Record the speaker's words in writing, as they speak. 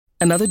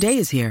Another day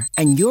is here,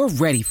 and you're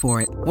ready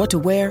for it. What to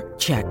wear?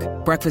 Check.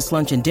 Breakfast,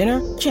 lunch, and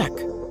dinner? Check.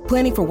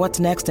 Planning for what's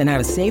next and how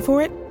to save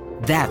for it?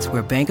 That's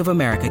where Bank of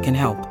America can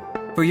help.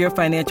 For your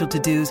financial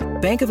to-dos,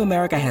 Bank of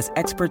America has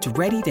experts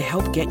ready to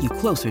help get you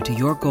closer to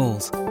your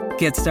goals.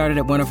 Get started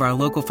at one of our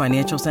local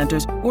financial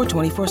centers or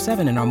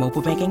 24/7 in our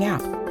mobile banking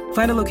app.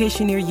 Find a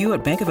location near you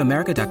at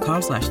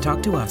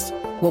bankofamerica.com/talktous.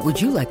 What would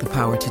you like the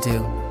power to do?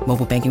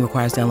 Mobile banking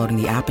requires downloading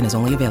the app and is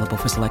only available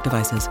for select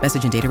devices.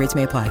 Message and data rates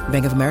may apply.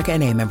 Bank of America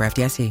N.A., member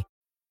FDIC.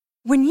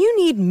 When you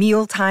need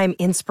mealtime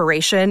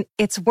inspiration,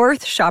 it's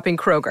worth shopping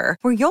Kroger,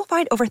 where you'll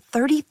find over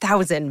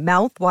 30,000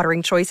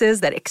 mouth-watering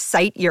choices that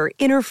excite your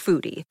inner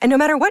foodie. And no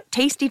matter what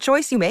tasty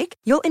choice you make,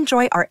 you'll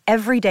enjoy our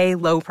everyday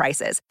low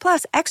prices,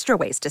 plus extra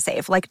ways to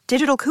save, like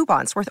digital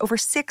coupons worth over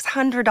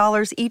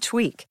 $600 each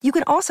week. You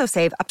can also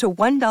save up to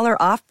 $1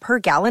 off per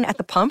gallon at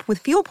the pump with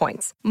fuel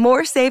points.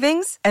 More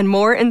savings and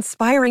more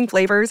inspiring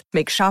flavors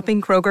make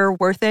shopping Kroger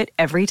worth it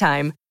every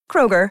time.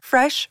 Kroger,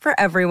 fresh for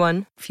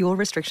everyone. Fuel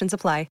restrictions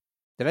apply.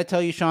 Did I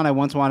tell you, Sean, I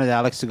once wanted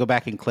Alex to go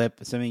back and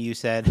clip something you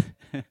said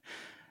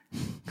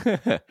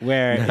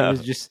where it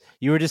was just,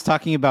 you were just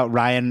talking about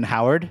Ryan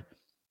Howard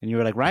and you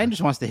were like, Ryan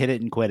just wants to hit it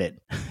and quit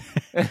it.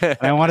 And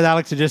I wanted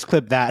Alex to just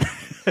clip that.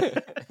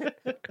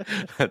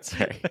 That's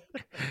right.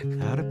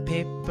 Out of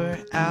paper,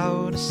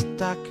 out of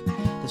stock.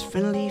 There's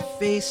friendly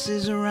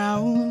faces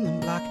around the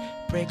block.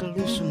 Break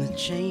loose from the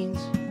chains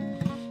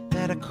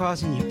that are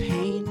causing you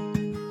pain.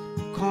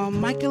 Call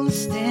Michael and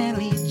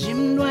Stanley,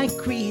 Jim, Dwight,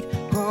 Creed.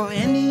 Call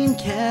Andy and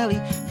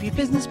Kelly for your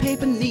business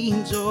paper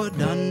needs. Or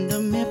Dunder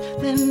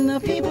Mifflin, the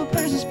people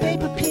versus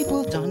paper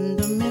people.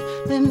 Dunder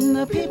Mifflin,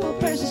 the people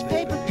versus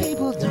paper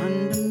people.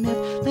 Dunder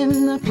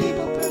Mifflin, the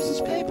people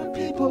versus paper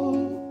people.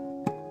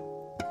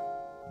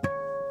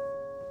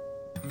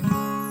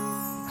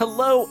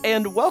 Hello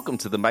and welcome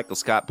to the Michael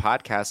Scott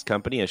Podcast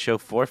Company, a show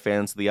for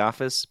fans of The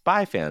Office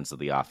by fans of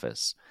The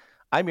Office.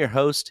 I'm your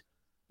host,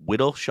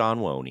 Whittle Sean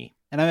Woney.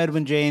 And I'm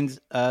Edwin James,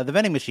 the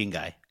vending machine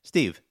guy,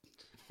 Steve.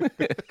 And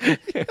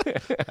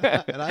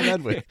I'm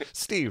Edwin,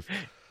 Steve.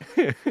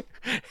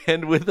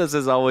 And with us,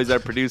 as always, our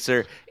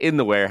producer in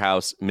the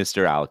warehouse,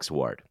 Mr. Alex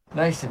Ward.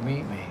 Nice to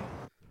meet me.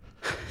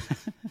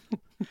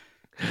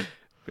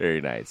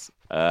 Very nice.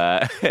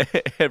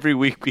 Every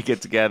week we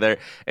get together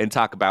and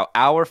talk about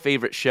our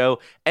favorite show,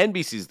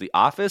 NBC's The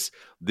Office.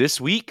 This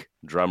week,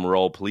 drum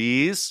roll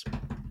please,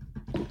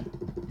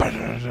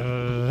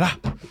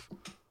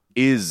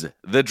 is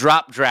the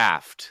drop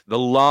draft, the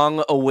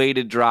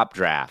long-awaited drop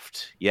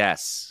draft.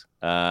 Yes.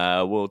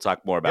 We'll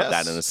talk more about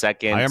that in a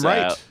second. I am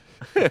right.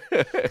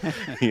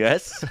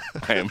 Yes,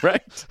 I am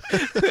right.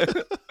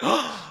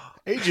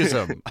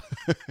 Ageism.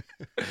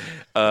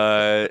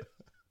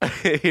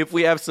 If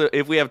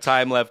we have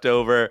time left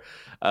over,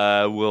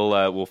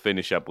 we'll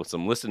finish up with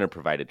some listener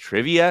provided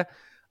trivia.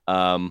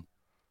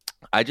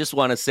 I just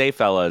want to say,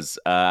 fellas,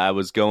 I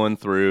was going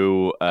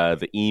through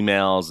the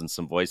emails and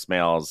some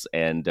voicemails,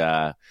 and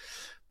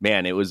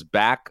man, it was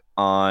back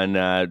on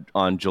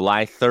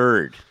July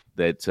 3rd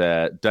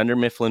that Dunder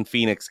Mifflin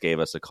Phoenix gave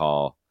us a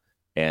call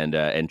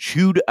and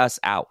chewed us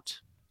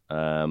out.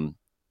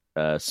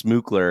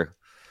 Smookler,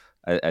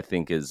 I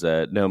think is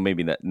no,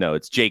 maybe not. No,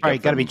 it's Jacob. All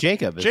right, got to be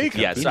Jacob.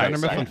 Jacob. Yeah, sorry,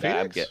 Dunder Mifflin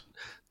Phoenix?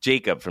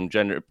 Jacob from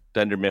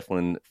Dunder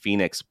Mifflin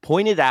Phoenix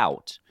pointed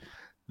out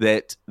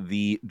that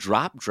the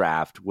drop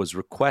draft was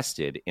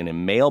requested in a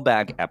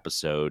mailbag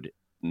episode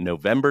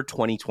November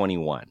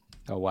 2021.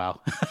 Oh,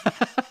 wow.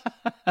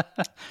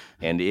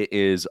 And it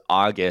is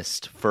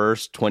August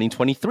 1st,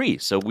 2023.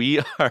 So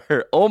we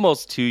are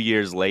almost 2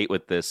 years late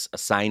with this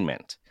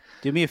assignment.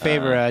 Do me a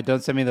favor,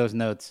 don't send me those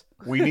notes.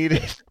 We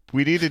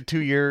needed 2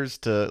 years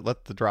to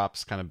let the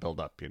drops kind of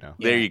build up, you know.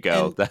 There you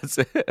go. And, that's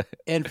it.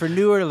 And for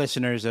newer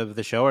listeners of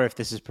the show, or if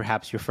this is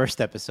perhaps your first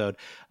episode,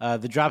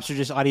 the drops are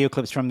just audio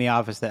clips from The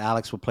Office that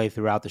Alex will play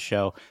throughout the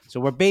show. So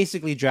we're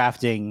basically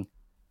drafting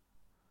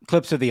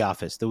clips of The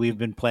Office that we've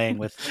been playing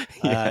with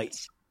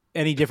Yes.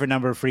 any different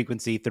number of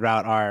frequency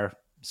throughout our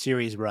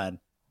series run.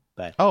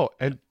 But Oh,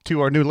 and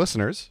to our new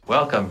listeners,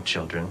 Welcome,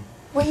 children.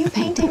 Were you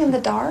painting in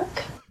the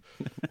dark?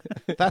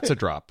 that's a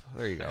drop.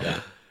 There you go.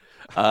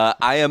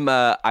 I am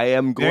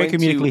very going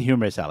comedically to.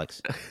 humorous,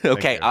 Alex.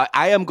 Okay,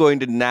 I am going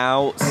to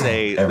now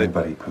say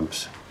Everybody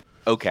poops.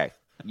 Okay,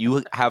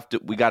 you have to.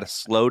 We got to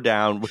slow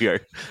down.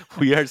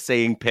 We are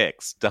saying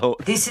picks. Don't.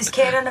 This is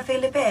Karen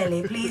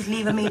Filippelli. Please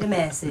leave me the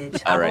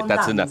message. All right,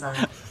 that's enough.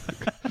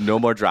 No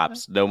more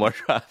drops. No more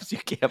drops. You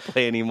can't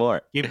play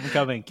anymore. Keep them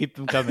coming. Keep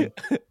them coming.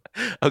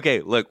 Okay,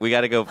 look, we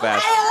got to go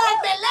fast.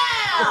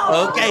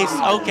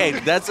 Okay,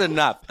 that's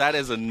enough. That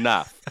is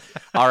enough.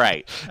 All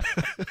right.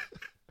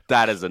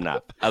 That is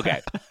enough.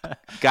 Okay.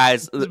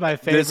 Guys, This is my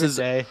favorite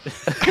day.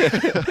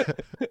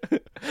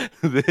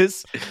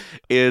 This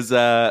is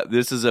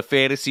a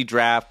fantasy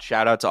draft.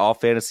 Shout out to all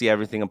Fantasy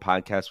Everything, a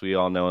podcast we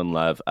all know and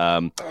love.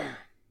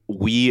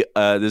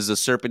 This is a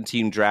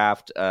serpentine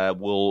draft.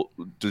 We'll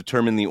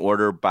determine the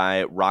order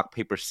by rock,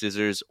 paper,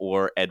 scissors,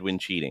 or Edwin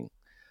cheating.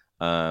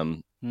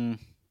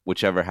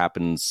 Whichever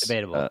happens.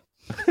 Debatable.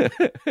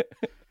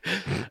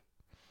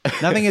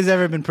 Nothing has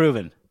ever been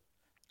proven.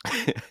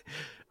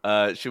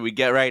 Should we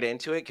get right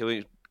into it?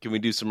 Can we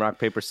do some rock,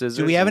 paper, scissors?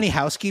 Do we have any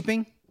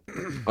housekeeping?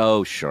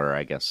 Oh, sure.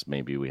 I guess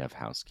maybe we have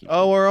housekeeping.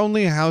 Oh, our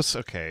only house.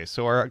 Okay,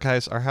 so our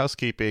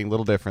housekeeping a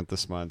little different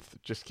this month.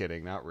 Just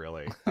kidding, not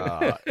really.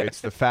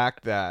 It's the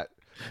fact that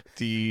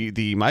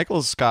the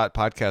Michael Scott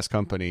Podcast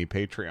Company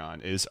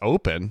Patreon is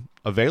open,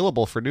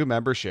 available for new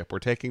membership. We're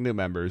taking new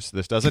members.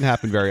 This doesn't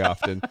happen very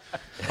often.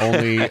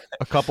 Only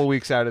a couple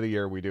weeks out of the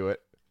year we do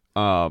it.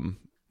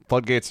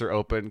 Floodgates are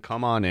open.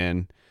 Come on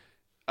in.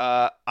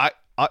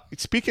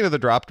 Speaking of the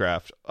drop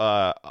draft,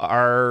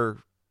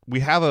 we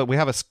have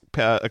a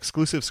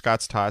exclusive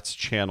Scott's Tots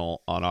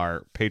channel on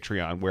our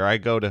Patreon where I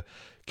go to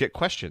get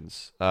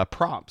questions,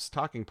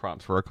 talking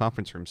prompts for our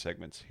conference room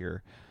segments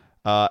here.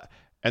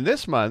 And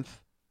this month,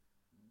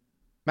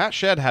 Matt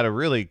Shed had a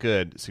really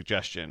good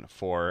suggestion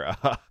for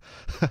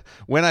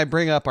when I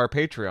bring up our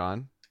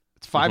Patreon.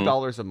 It's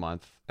 $5 a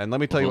month, and let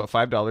me tell you what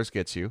 $5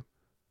 gets you.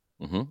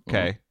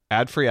 Okay,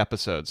 ad-free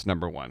episodes.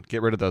 Number one,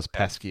 get rid of those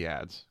pesky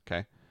ads.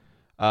 Okay.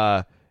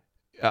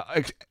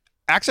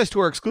 Access to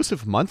our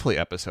exclusive monthly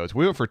episodes.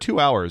 We went for 2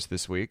 hours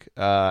this week,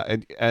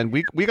 and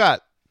we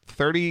got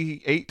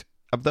 38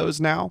 of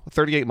those now.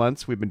 38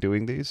 months we've been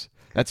doing these.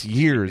 That's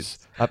years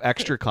of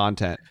extra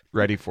content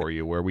ready for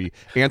you, where we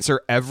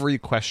answer every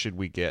question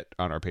we get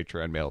on our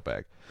Patreon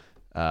mailbag.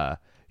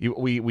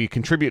 We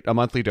contribute a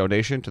monthly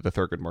donation to the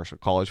Thurgood Marshall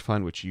College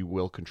Fund, which you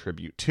will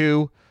contribute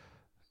to.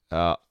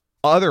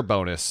 Other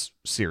bonus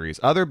series,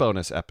 other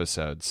bonus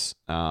episodes,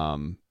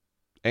 and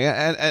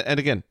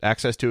again,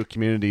 access to a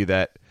community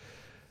that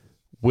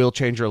will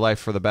change your life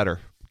for the better,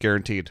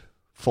 guaranteed,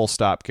 full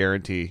stop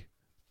guarantee.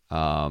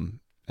 And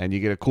you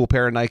get a cool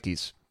pair of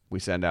Nikes we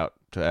send out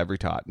to every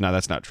tot. No,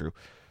 that's not true,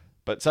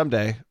 but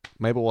someday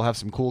maybe we'll have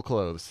some cool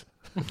clothes.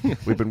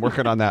 We've been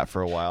working on that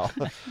for a while.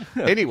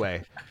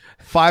 Anyway,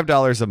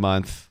 $5 a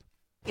month.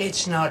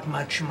 It's not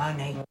much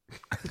money.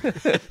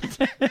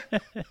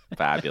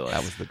 Fabulous.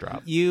 That was the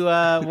drop. You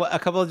a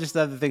couple of just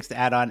other things to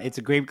add on. It's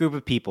a great group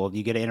of people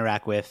you get to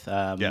interact with.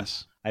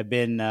 Yes. I've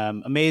been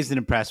amazed and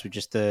impressed with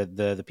just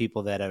the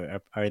people that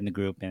are in the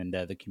group and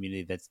the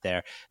community that's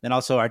there. Then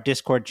also our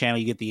Discord channel,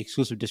 you get the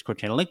exclusive Discord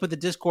channel. Link with the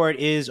Discord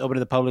is open to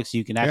the public, so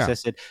you can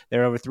access it.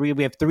 There are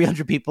we have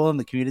 300 people in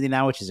the community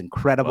now, which is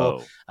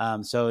incredible.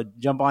 So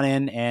jump on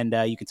in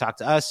and you can talk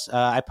to us.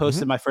 I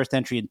posted my first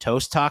entry in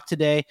Toast Talk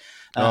today.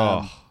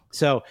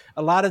 So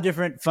a lot of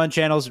different fun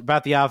channels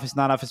about the office,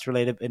 not office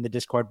related in the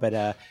Discord.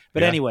 But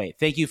anyway,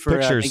 thank you for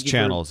pictures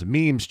channels,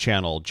 memes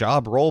channel,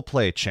 job role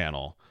play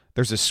channel.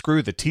 There's a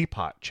Screw the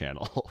Teapot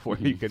channel where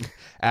you can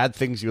add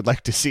things you would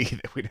like to see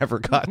that we never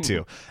got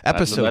to.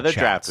 Episode another chats.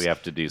 draft we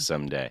have to do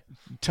someday.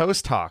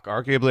 Toast Talk,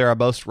 arguably our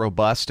most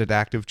robust and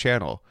active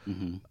channel.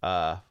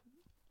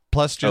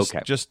 Plus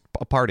just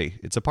a party.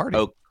 It's a party.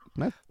 Oh,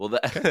 well,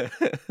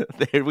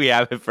 there we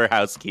have it for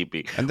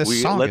housekeeping. And the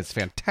song is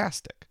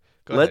fantastic.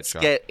 Let's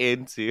get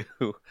into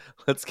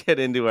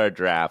our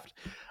draft.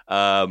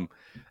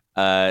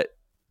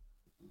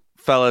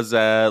 Fellas,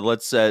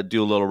 let's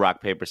do a little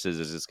rock, paper,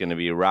 scissors. It's going to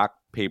be a rock,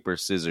 paper,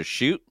 scissors,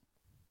 shoot.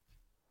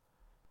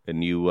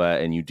 And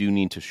you do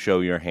need to show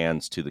your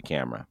hands to the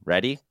camera.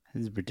 Ready?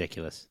 This is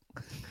ridiculous.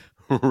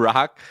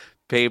 Rock,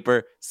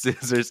 paper,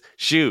 scissors,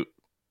 shoot.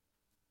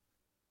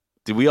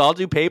 Did we all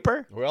do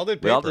paper? We all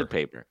did paper. We all did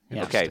paper.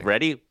 Okay,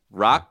 ready?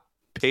 Rock,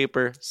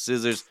 paper,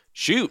 scissors,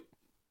 shoot.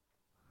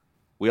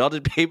 We all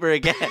did paper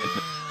again.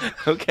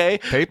 Okay?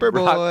 Paper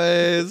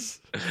boys.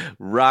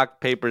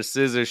 Rock, paper,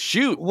 scissors,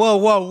 shoot.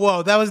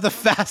 Whoa. That was the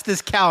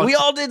fastest count. We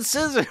all did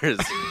scissors.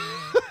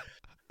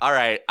 All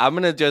right.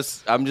 I'm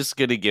just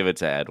going to give it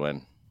to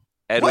Edwin.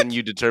 Edwin,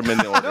 you determine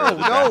the order. of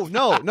the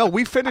draft. No.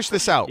 We finished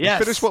this out. Yes.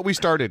 We finished what we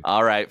started.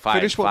 All right, fine.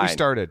 Finish what we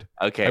started.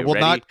 Okay, I will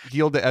ready? not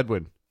yield to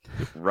Edwin.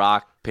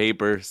 Rock,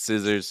 paper,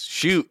 scissors,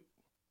 shoot.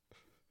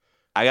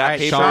 I got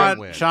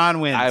paper. Sean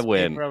wins. I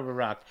win. Paper over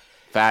rock.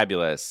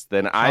 Fabulous.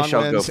 Then I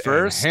shall go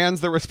first.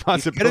 Hands the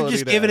responsibility. You could have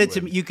just given it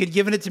to me. You could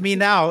give it to me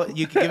now.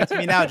 You could give it to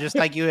me now, just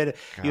like you had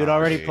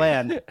already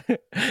planned.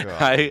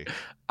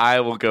 I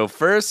will go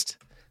first.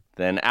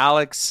 Then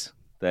Alex.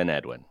 Then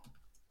Edwin.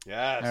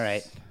 Yes. All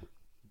right.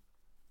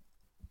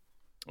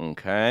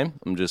 Okay.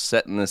 I'm just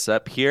setting this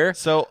up here.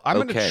 So I'm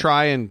going to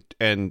try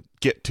and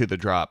get to the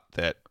drop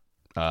that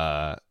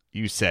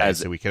you said,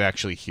 so we can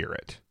actually hear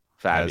it.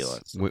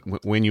 Fabulous.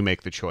 When you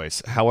make the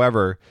choice.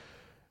 However,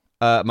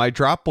 my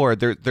drop board,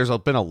 there's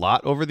been a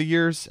lot over the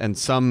years, and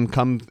some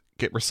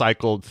get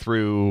recycled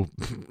through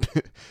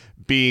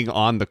being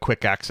on the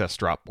quick access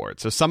drop board.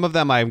 So some of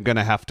them I'm going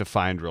to have to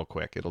find real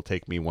quick. It'll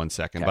take me 1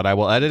 second, but I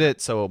will edit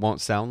it so it won't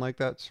sound like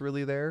that's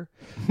really there.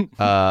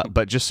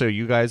 But just so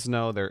you guys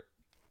know,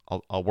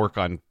 I'll work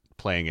on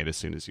playing it as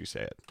soon as you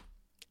say it.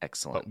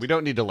 Excellent. But we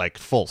don't need to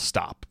full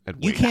stop.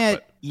 And you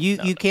can't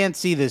you can't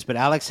see this, but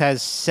Alex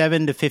has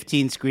 7 to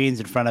 15 screens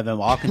in front of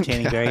him, all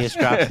containing various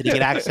drops that he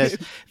can access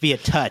via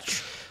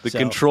touch. The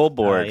control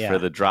board for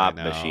the drop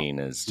machine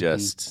is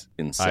just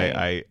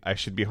insane. I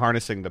should be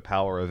harnessing the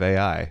power of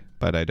AI,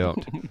 but I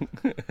don't.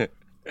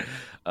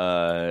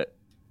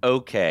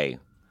 Okay.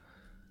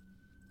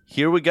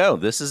 here we go.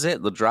 This is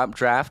it. The drop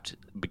draft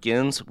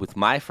begins with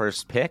my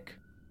first pick,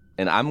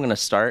 and I'm going to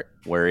start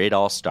where it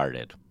all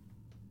started.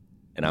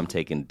 And I'm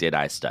taking Did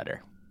I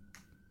Stutter?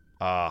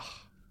 A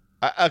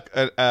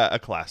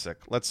classic.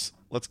 Let's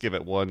give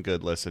it one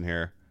good listen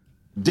here.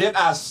 Did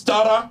I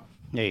stutter?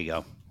 There you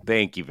go.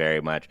 Thank you very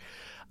much.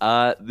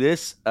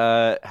 This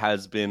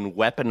has been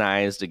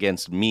weaponized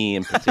against me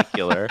in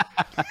particular,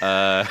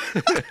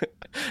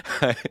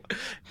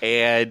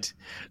 and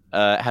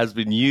has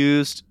been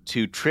used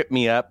to trip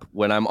me up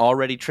when I'm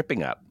already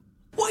tripping up.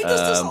 Why does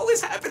this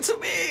always happen to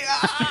me?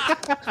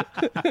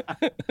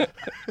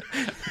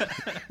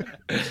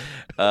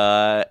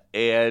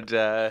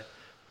 And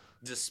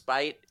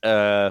despite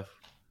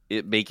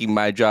it making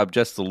my job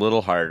just a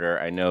little harder,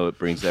 I know it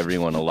brings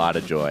everyone a lot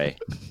of joy.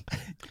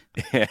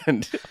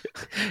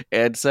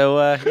 and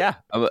so yeah,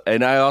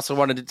 and I also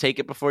wanted to take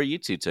it before you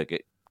two took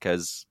it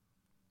because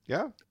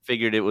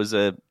figured it was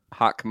a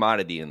hot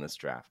commodity in this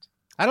draft.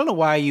 I don't know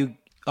why you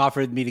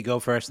offered me to go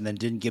first and then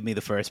didn't give me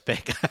the first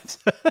pick.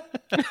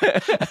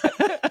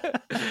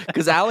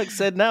 Because Alex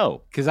said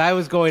no. Because I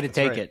was going to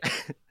take it.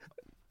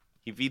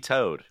 He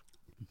vetoed.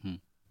 Mm-hmm.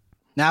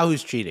 Now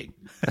who's cheating?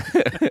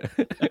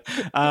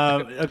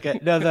 Okay,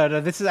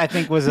 no. This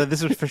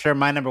was for sure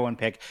my number one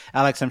pick.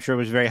 Alex, I'm sure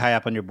was very high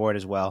up on your board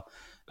as well.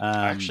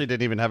 I actually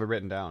didn't even have it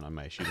written down on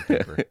my sheet of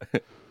paper.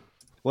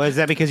 Well, is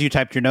that because you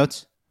typed your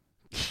notes?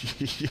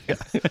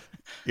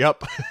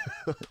 Yep.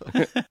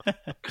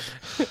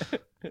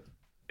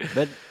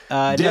 But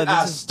Did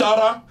I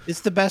stutter?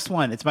 It's the best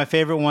one. It's my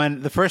favorite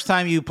one. The first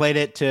time you played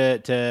it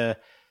to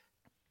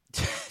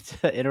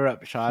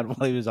interrupt Sean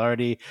while he was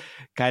already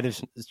kind of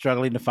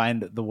struggling to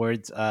find the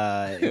words.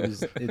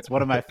 It's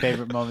one of my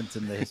favorite moments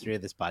in the history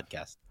of this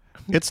podcast.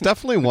 It's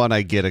definitely one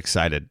I get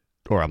excited,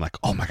 or I'm like,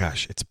 oh my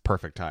gosh, it's a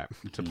perfect time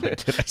to play.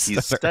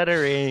 He's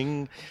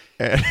stuttering.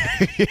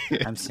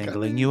 I'm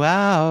singling you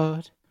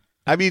out.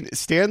 I mean,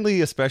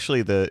 Stanley,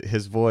 especially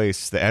his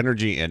voice, the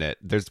energy in it.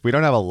 We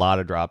don't have a lot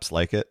of drops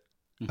like it.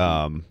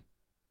 Mm-hmm.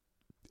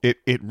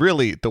 It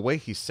really, the way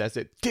he says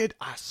it, did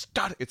I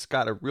stutter? It's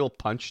got a real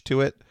punch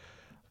to it.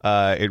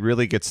 It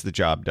really gets the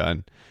job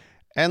done.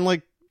 And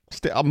like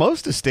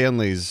most of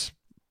Stanley's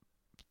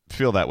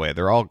feel that way.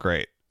 They're all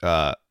great.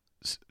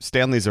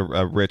 Stanley's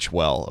a rich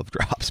well of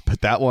drops, but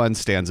that one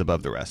stands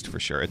above the rest for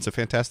sure. It's a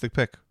fantastic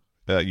pick.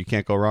 You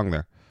can't go wrong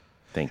there.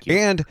 Thank you.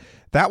 And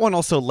that one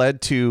also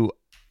led to.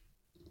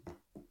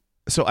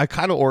 So I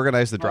kind of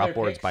organized the drop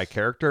boards by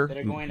character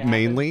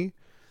mainly,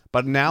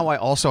 but now I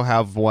also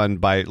have one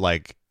by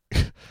like.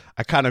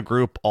 I kind of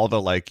group all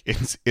the like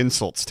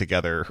insults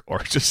together, or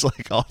just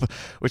like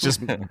which is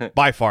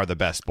by far the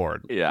best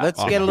board. Yeah.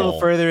 Let's get a little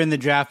further in the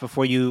draft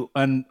before you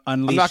unleash.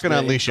 I'm not going to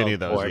unleash any of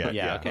those board. yet.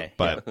 Yeah, okay.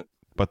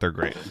 But they're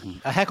great.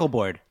 A heckle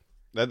board.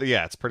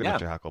 Yeah, it's pretty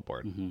much a heckle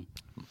board. Mm-hmm.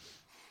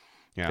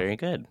 Yeah. Very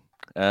good.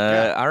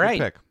 All right.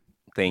 Pick.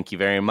 Thank you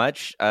very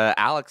much.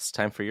 Alex,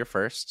 time for your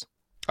first.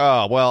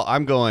 Oh, well,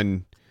 I'm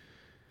going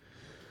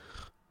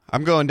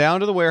down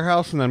to the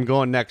warehouse, and I'm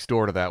going next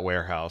door to that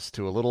warehouse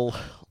to a little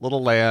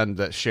land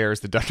that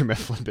shares the Dunder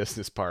Mifflin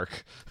Business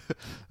Park,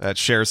 that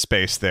shares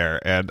space there,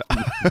 and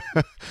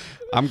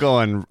I'm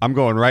going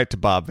right to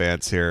Bob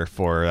Vance here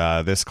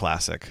for this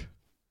classic.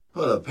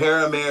 What a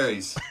pair of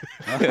Marys.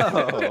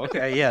 Oh,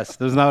 okay. Yes,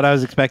 that was not what I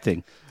was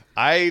expecting.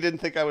 I didn't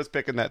think I was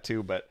picking that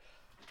too, but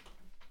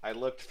I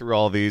looked through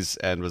all these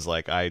and was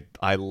like, I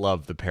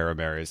love the pair of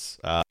Marys.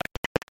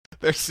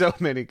 There's so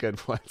many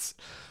good ones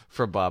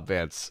from Bob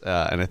Vance,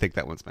 and I think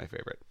that one's my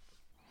favorite.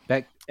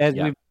 As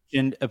we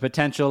mentioned, a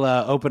potential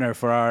opener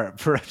for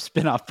a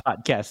spin-off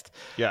podcast.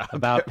 Yeah,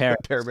 about pair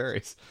of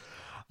Marys.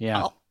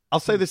 Yeah, I'll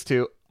say this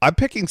too. I'm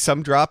picking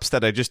some drops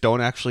that I just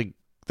don't actually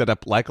that I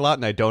like a lot,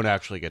 and I don't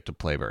actually get to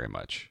play very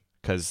much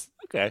because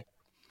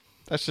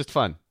that's just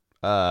fun.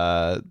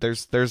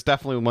 There's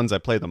definitely ones I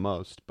play the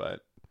most, but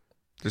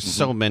there's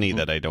so many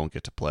that I don't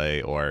get to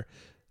play or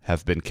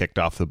have been kicked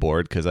off the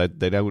board because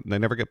they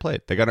never get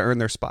played. They got to earn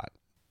their spot.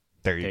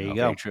 There you go.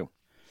 Very true.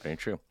 Very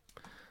true.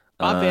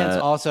 Bob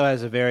Vance also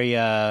has a very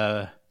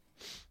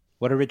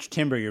what a rich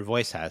timbre your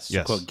voice has.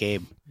 To quote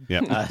Gabe,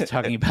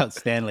 talking about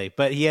Stanley,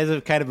 but he has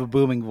a kind of a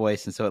booming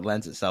voice, and so it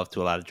lends itself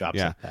to a lot of drops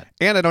like that.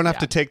 And I don't have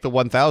to take the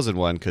 1,000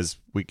 one because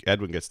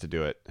Edwin gets to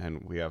do it,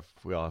 and we all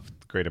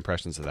have great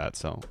impressions of that.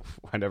 So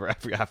I never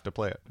have to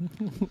play it.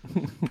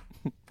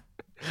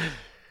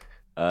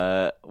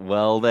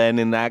 Well, then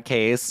in that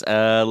case,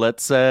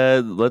 let's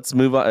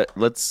move on.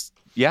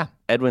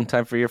 Edwin,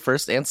 time for your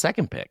first and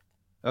second pick.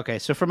 Okay,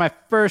 so for my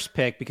first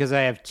pick, because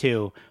I have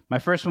two, my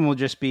first one will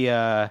just be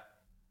oh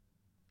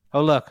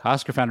look,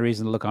 Oscar found a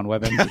reason to look on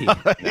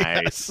WebMD.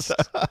 Nice.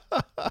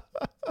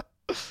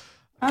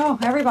 Oh,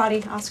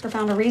 everybody, Oscar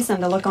found a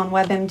reason to look on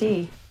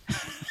WebMD.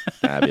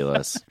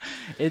 Fabulous.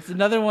 It's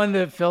another one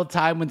that filled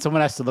time when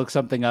someone has to look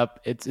something up.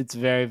 It's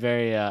very,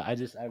 very. I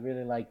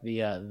really like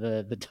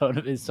the tone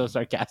of it. Is so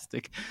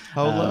sarcastic.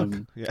 Oh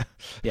look,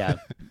 yeah.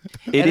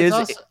 It is.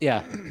 Also,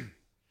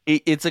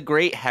 It's a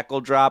great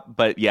heckle drop,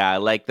 but I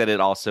like that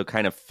it also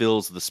kind of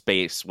fills the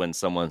space when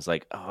someone's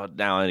like, "Oh,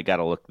 now I got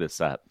to look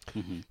this up."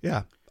 Mm-hmm.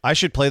 Yeah, I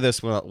should play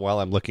this while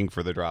I'm looking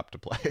for the drop to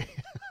play.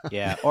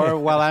 Yeah, or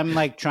while I'm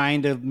like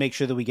trying to make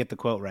sure that we get the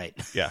quote right.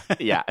 Yeah.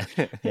 Yeah.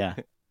 Yeah.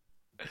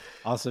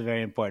 Also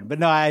very important. But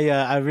no,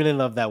 I really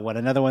love that one.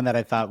 Another one that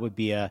I thought would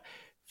be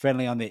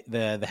friendly on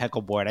the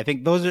heckle board. I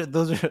think those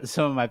are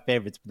some of my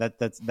favorites. But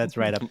that's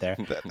right up there.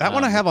 That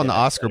one I have on the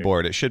Oscar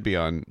board. It should be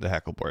on the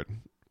heckle board.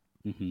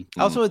 Mm-hmm.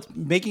 Also, it's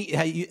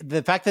making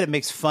the fact that it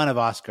makes fun of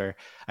Oscar.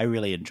 I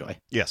really enjoy.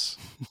 Yes,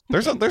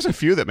 there's a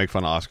few that make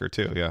fun of Oscar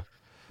too. Yeah.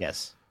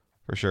 Yes,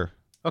 for sure.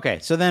 Okay,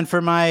 so then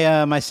for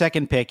my my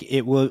second pick,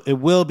 it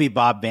will be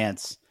Bob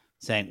Vance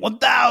saying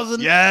 1,000.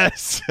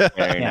 Yes,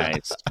 very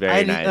nice,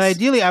 very nice.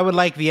 Ideally, I would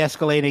like the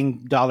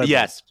escalating dollar.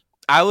 Yes,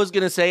 I was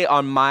gonna say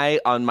on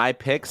my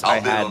picks, I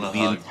had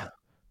the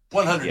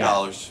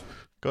 $100.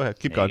 Go ahead,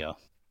 keep there going.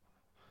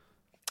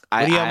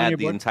 I had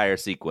the entire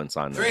sequence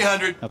on there.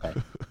 300. Okay.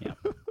 Yeah.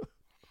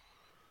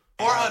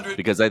 400.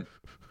 Because I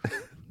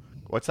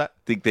What's that?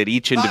 think that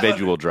each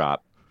individual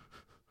drop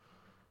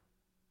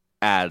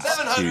adds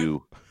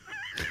to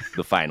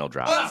the final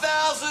drop.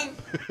 1,000.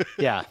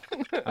 Yeah.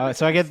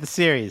 So I get the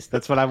series.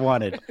 That's what I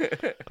wanted.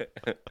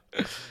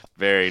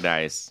 Very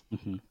nice.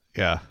 Mm-hmm.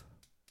 Yeah.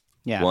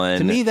 Yeah.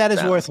 To me,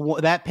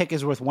 that pick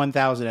is worth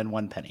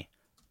 1,001 penny.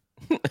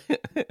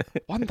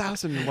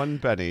 1,001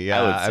 penny.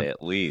 Yeah, I would say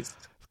at least.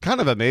 Kind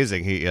of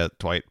amazing. He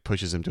Dwight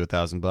pushes him to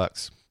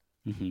 $1,000.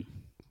 Mm-hmm.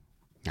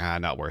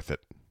 Not worth it.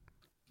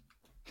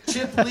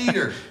 Chip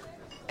leader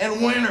and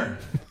winner.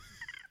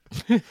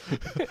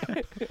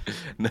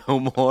 No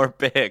more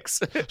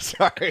picks.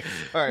 Sorry.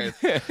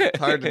 It's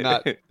hard to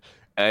not.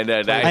 I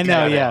know. I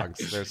know. Yeah.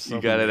 You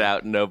got it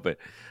out and open.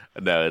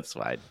 No, it's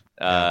fine.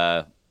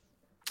 Yeah.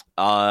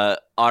 All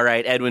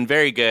right, Edwin.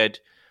 Very good.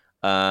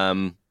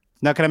 Now,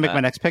 can I make my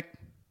next pick?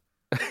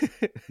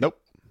 Nope.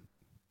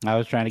 I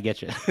was trying to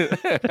get you.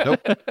 Nope.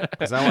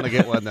 Because I want to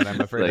get one that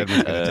I'm afraid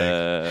Edwin's going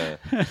to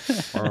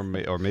take. Or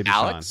maybe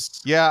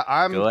Alex. Sean.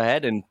 Yeah, Go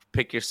ahead and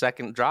pick your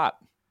second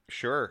drop.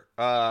 Sure.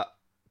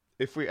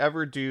 If we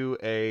ever do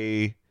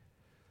a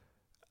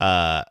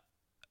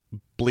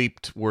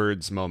bleeped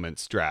words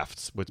moments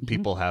drafts, which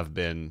people have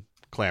been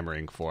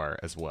clamoring for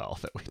as well,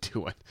 that we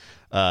do one,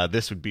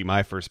 this would be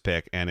my first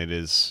pick, and it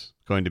is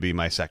going to be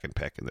my second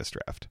pick in this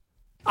draft.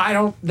 I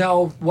don't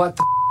know what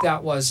the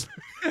that was.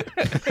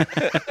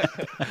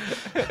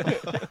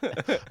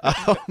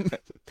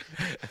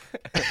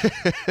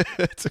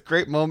 It's a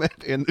great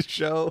moment in the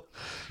show.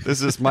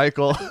 This is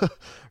Michael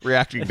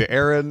reacting to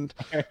Aaron.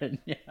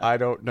 Yeah. I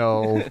don't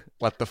know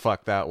what the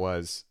fuck that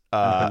was.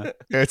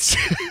 It's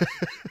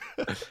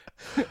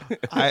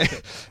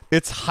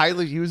it's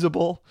highly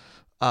usable.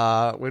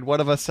 When one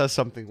of us says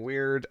something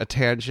weird, a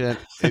tangent,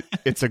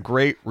 it's a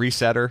great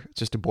resetter. It's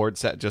just a board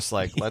set. Just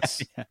like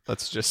let's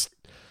just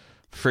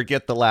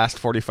forget the last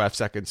 45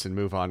 seconds and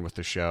move on with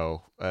the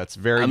show. It's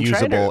very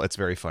usable. It's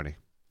very funny.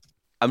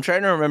 I'm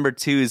trying to remember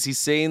too. Is he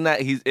saying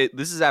that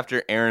this is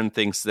after Aaron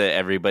thinks that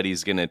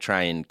everybody's gonna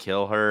try and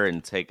kill her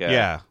and take a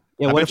Yeah.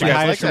 What if we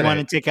hire someone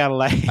and take out a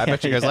life? I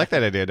bet you guys like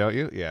that idea, don't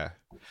you? Yeah.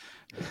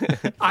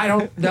 I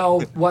don't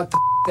know what the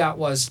that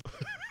was.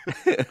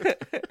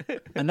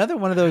 Another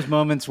one of those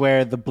moments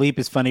where the bleep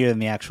is funnier than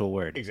the actual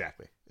word.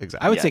 Exactly.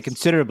 I would say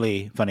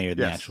considerably funnier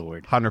than the actual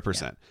word.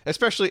 100%. Yeah.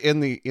 Especially in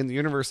the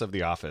universe of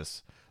The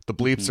Office, the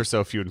bleeps are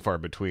so few and far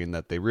between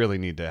that they really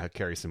need to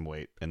carry some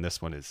weight, and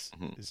this one is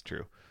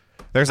true.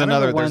 There's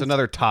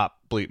another top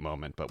bleep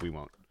moment, but we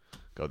won't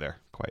go there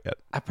quite yet.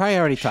 I probably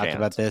already talked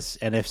about this,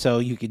 and if so,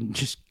 you can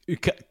just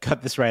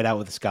cut this right out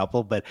with a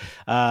scalpel. But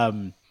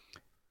there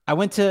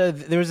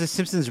was a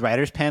Simpsons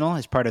writers panel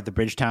as part of the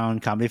Bridgetown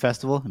Comedy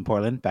Festival in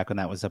Portland back when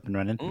that was up and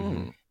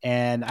running.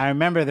 And I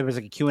remember there was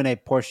like a Q&A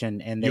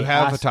portion, and you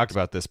have talked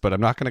about this, but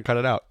I'm not going to cut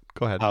it out.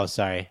 Go ahead. Oh,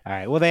 sorry. All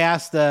right. Well, they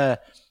asked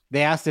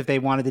if they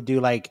wanted to do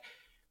like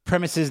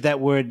premises that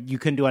you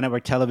couldn't do on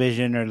network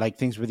television, or like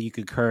things where you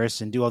could curse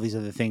and do all these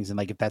other things, and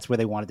like if that's where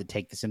they wanted to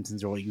take the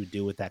Simpsons, or what you would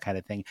do with that kind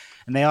of thing.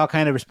 And they all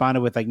kind of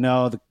responded with like,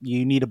 no,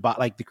 you need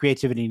like the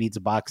creativity needs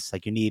a box,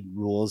 like you need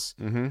rules.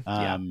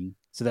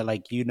 So that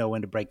like you know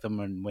when to break them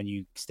and when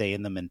you stay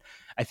in them. And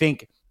I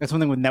think that's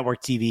one thing with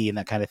network TV and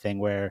that kind of thing,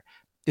 where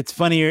it's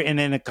funnier, and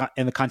in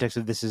the context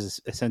of this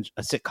is a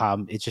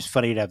sitcom, it's just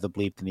funnier to have the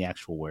bleep than the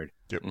actual word.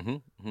 Yep.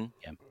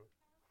 Yeah.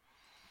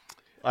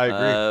 I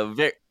agree.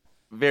 Very,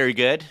 very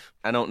good.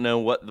 I don't know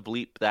what the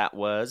bleep that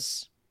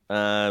was.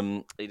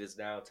 It is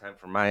now time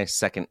for my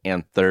second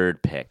and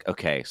third pick.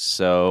 Okay,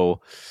 so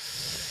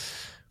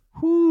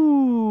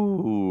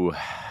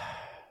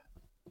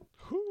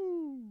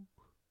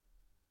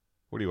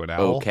what do you want,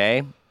 Owl?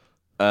 Okay.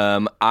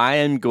 I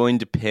am going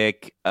to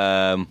pick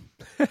okay.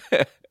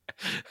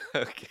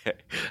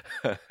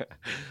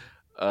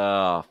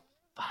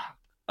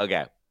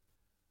 Okay.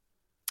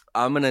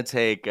 I'm gonna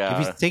take if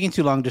he's taking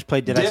too long, just play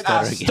Did I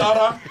Stutter again?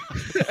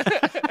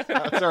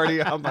 That's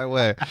already on my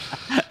way.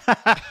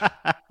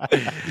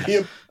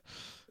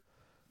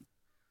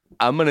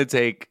 I'm gonna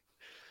take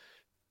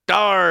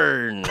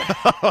Darn.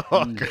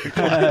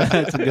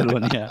 That's a good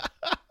one, yeah.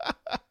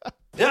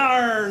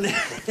 Darn.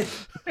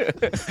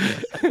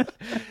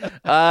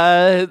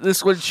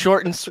 This one's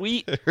short and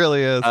sweet. It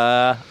really is.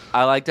 I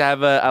like to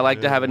have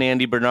an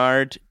Andy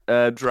Bernard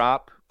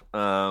drop.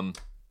 Andy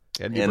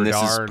and Bernard.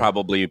 This is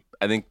probably,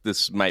 I think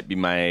this might be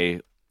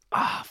my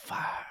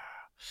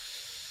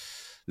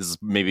this is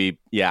maybe,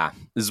 this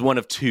is one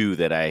of two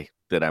that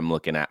I'm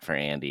looking at for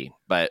Andy.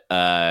 But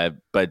I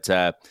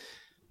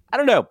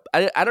don't know.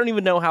 I don't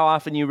even know how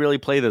often you really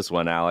play this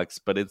one, Alex,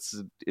 but it's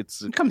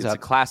a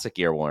classic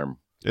earworm.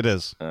 It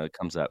is. It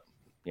comes up.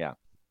 Yeah.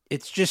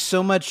 It's just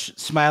so much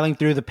smiling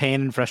through the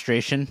pain and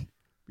frustration.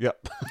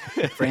 Yep.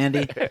 For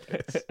Andy.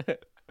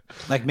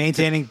 Like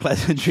maintaining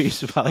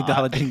pleasantries while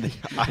acknowledging the...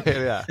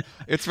 Yeah.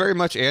 It's very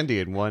much Andy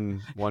in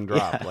one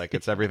drop. Yeah. Like,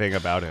 it's everything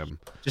about him.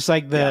 Just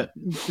like the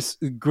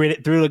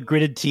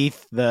gritted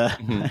teeth, the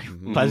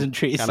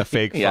pleasantries. Kind of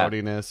fake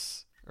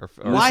phoniness. Or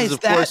why is of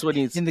that course when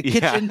he's in the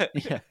kitchen?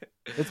 Yeah.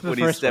 It's the when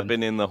he's first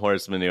stepping in the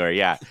horse manure.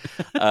 Yeah.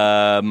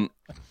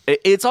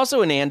 It's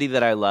also an Andy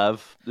that I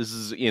love. This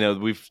is,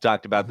 we've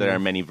talked about there are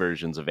many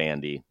versions of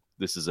Andy.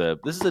 This is a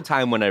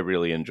time when I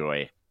really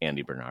enjoy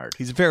Andy Bernard.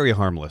 He's very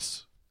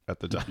harmless at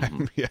the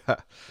time. Yeah.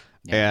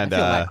 And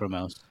I feel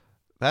lachrymose.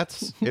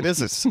 It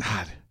is a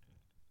sad.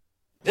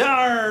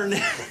 Darn.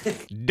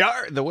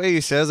 Darn. The way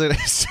he says it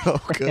is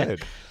so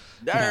good.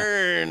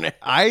 Darn.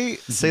 I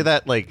say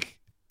that like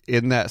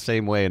in that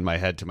same way in my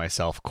head to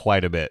myself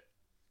quite a bit,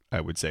 I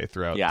would say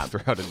throughout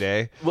a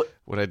day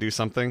when I do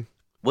something.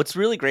 What's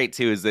really great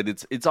too is that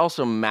it's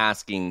also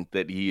masking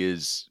that he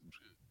is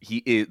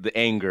the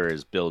anger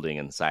is building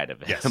inside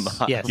of him.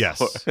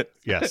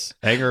 Yes.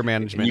 Anger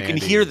management. And you can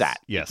Andy hear is- that.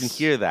 Yes. You can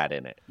hear that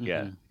in it.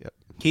 Yeah. Yep.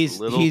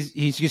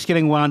 He's just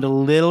getting wound a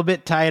little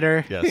bit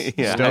tighter. Yes.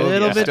 Yeah. A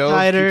little bit Stove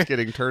tighter. keeps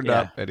getting turned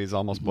up and he's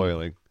almost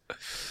boiling.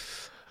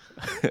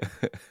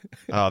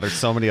 Oh, there's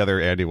so many other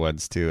Andy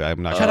ones too.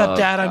 I'm not. Shut up,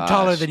 Dad. I'm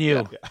taller than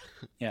you.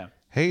 Yeah.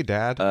 Hey,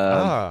 Dad.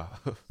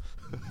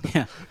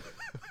 Yeah.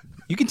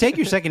 You can take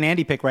your second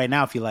Andy pick right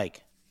now if you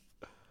like.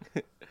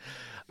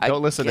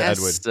 Don't listen to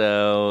Edwin.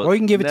 So, Or you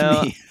can give it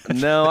to me.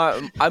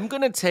 No, I'm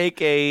gonna take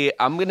a.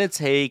 Or you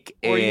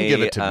can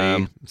give it to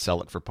me.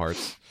 Sell it for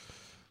parts.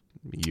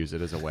 Use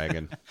it as a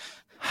wagon.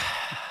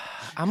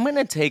 I'm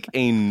gonna take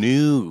a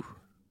new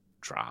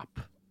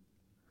drop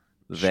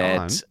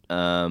that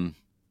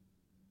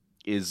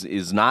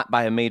is not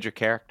by a major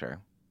character.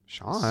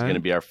 Sean, It's gonna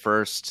be our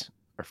first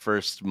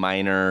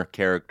minor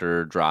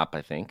character drop,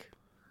 I think.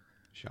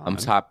 Sean.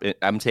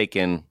 I'm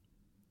taking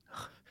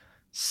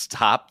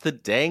Stop the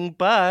Dang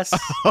Bus.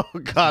 Oh,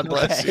 God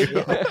bless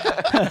you.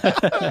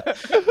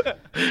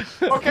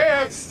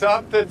 Okay,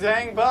 stop the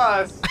dang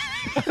bus.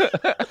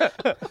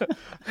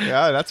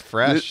 Yeah, that's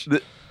fresh.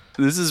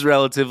 This is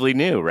relatively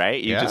new,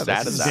 right? You just this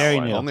added is that very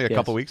one. new. Only a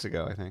couple weeks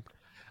ago, I think.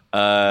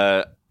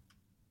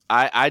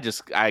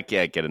 I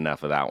can't get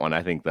enough of that one.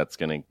 I think that's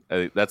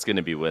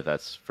gonna be with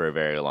us for a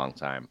very long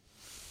time.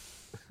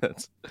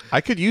 I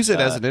could use it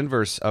as an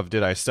inverse of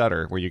Did I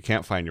Stutter, where you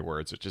can't find your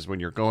words, which is when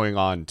you're going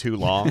on too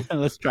long.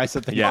 Let's try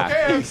something. Yeah.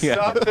 Okay,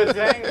 stop the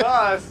dang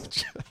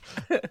bus.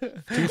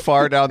 Too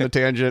far down the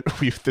tangent.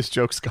 This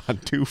joke's gone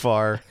too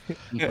far.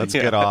 Let's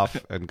get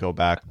off and go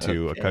back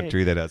to a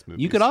country that has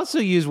movies. You could also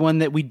use one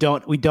that we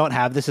don't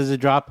have this as a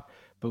drop,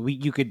 but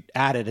you could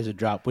add it as a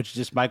drop, which is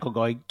just Michael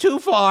going too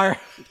far.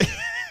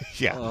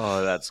 Yeah.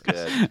 Oh, that's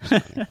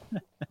good.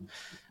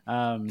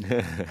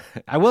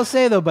 I will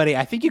say though, buddy,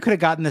 I think you could have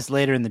gotten this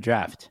later in the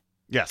draft.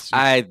 Yes.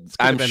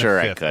 I'm sure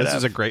I fifth. could. This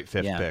is a great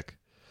fifth pick.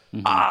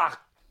 Ah,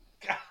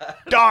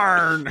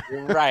 darn.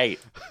 Right.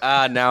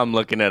 Now I'm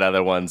looking at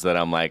other ones that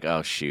I'm like,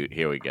 oh shoot,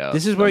 here we go.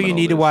 This is where you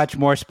need to watch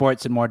more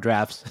sports and more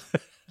drafts.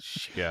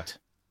 Yeah.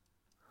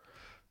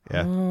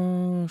 Yeah.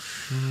 Oh,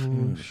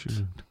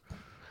 shoot.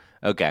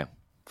 Okay.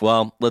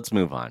 Well, let's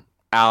move on.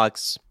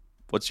 Alex,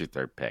 what's your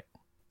third pick?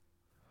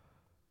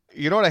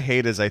 You know what I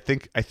hate is I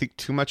think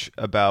too much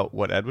about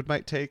what Edward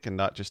might take and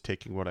not just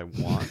taking what I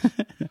want.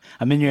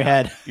 I'm in your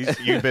head.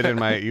 You've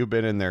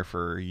been in there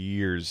for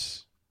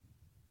years.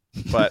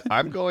 But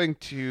I'm going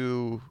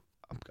to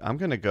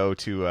go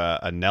to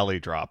a Nelly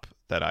drop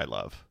that I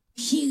love.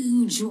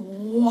 Huge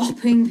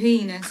whopping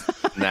penis.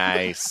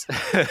 Nice.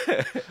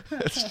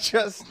 It's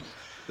just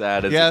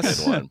that is a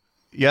good one.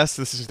 Yes,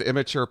 this is the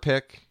immature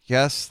pick.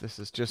 Yes, this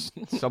is just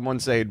someone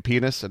saying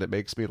penis and it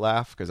makes me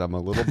laugh because I'm a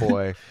little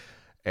boy.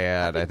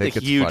 And I think the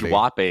it's huge funny.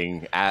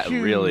 whopping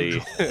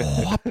really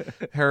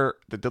the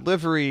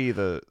delivery,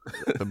 the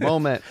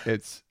moment,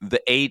 it's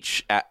the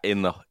H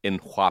in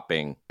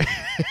whopping.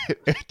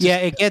 Yeah,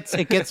 it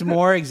gets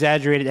more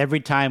exaggerated every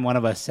time one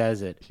of us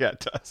says it. Yeah,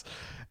 it does.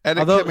 And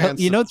although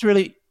what's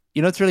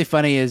really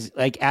funny is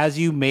like as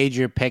you made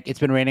your pick, it's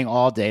been raining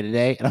all day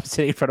today, and I'm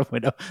sitting in front of a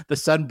window. The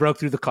sun broke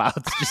through the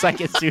clouds just like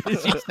as soon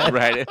as you said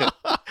right.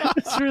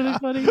 It's really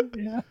funny.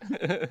 Yeah.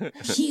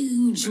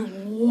 Huge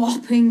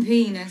whopping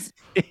penis.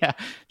 Yeah,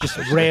 just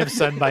a ray of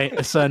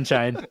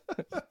sunshine.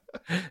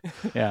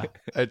 Yeah,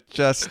 it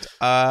just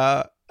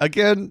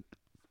again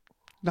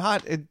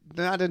not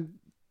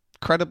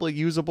incredibly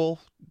usable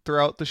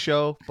throughout the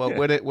show, but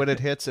when it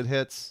hits, it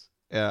hits.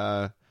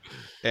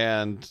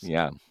 And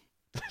yeah,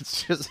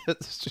 It's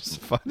just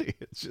funny.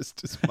 It's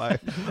just my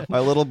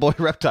little boy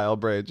reptile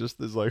brain just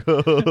is like,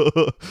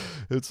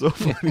 it's so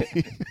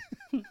funny.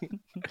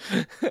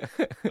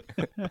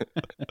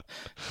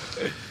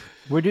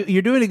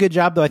 You're doing a good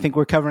job, though. I think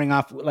we're covering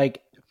off,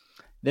 like,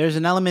 there's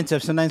an element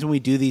of sometimes when we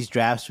do these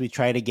drafts, we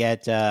try to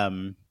get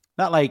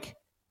not like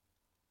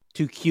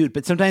too cute,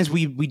 but sometimes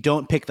we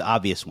don't pick the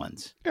obvious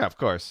ones. Yeah, of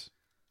course.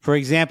 For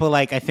example,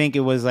 like I think it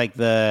was like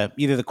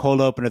either the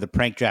cold open or the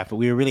prank draft, but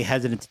we were really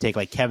hesitant to take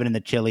like Kevin in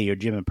the chili or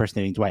Jim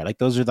impersonating Dwight. Like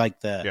those are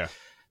like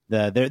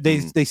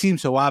they seem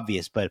so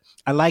obvious, but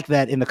I like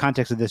that in the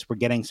context of this, we're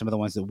getting some of the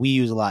ones that we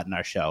use a lot in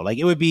our show. Like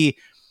it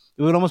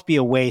would almost be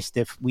a waste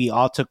if we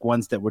all took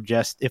ones that were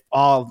just, if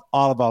all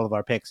of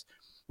our picks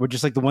were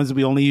just like the ones that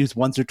we only used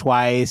once or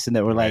twice and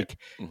that were like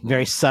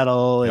very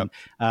subtle. Yep.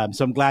 And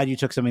so I'm glad you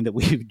took something that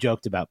we've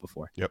joked about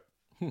before. Yep.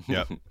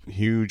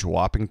 Huge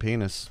whopping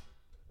penis.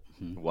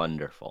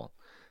 Wonderful.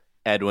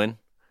 Edwin,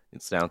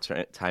 it's now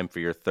time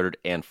for your third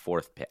and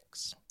fourth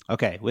picks.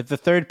 Okay, with the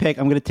third pick,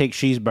 I'm going to take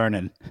She's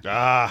Burning.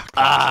 Burning.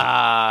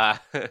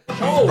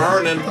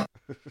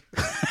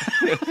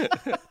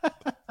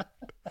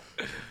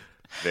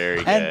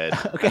 Very good.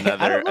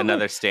 Okay,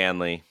 another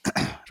Stanley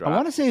drop. I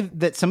want to say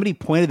that somebody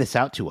pointed this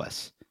out to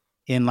us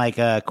in like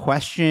a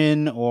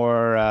question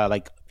or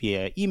like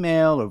via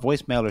email or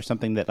voicemail or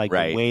something, that like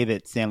the way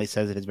that Stanley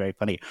says it is very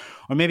funny.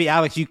 Or maybe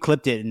Alex, you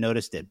clipped it and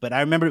noticed it, but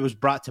I remember it was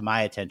brought to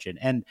my attention.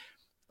 And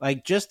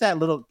like just that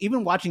little,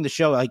 even watching the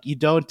show, like you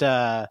don't,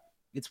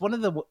 it's one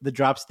of the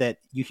drops that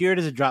you hear it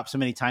as a drop so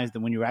many times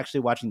that when you're actually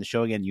watching the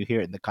show again, you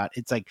hear it in the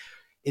it's like,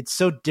 it's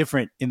so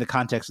different in the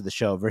context of the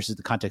show versus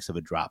the context of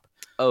a drop.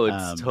 Oh,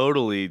 it's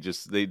totally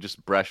they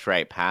just brush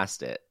right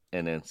past it.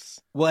 And it's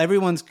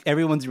everyone's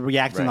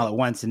reacting all at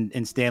once,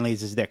 and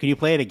Stanley's is there. Can you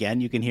play it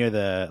again? You can hear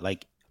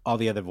all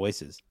the other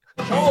voices.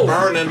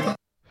 Burning.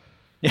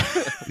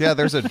 Yeah,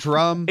 there's a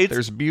drum.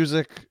 There's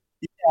music.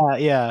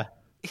 Yeah.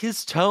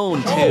 His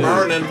tone too.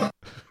 Burning.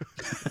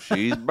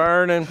 She's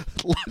burning.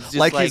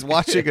 Like he's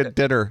watching a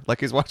dinner. Like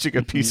he's watching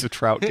a piece of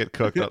trout get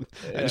cooked up.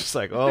 And just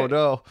like, oh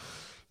no,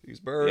 he's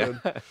burning.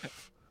 Yeah.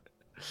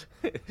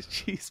 And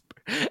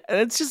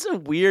it's just a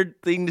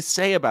weird thing to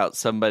say about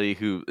somebody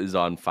who is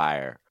on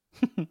fire.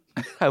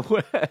 That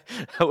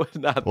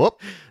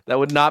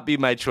would not be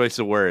my choice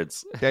of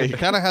words. Yeah, he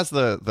kind of has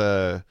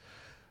the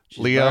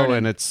Leo burning.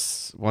 and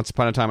it's Once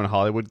Upon a Time in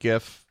Hollywood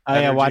gif. Oh yeah,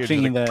 energy.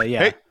 watching Like,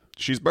 hey,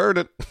 she's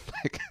burning.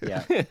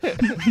 Yeah.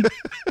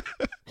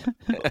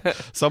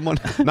 Someone,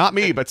 not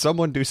me, but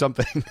someone do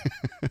something.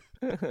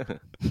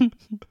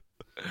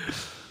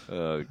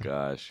 Oh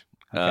gosh.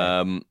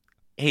 Okay.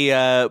 Hey,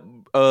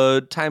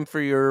 time for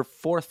your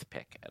fourth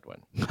pick,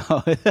 Edwin.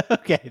 Oh,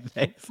 okay,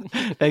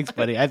 thanks,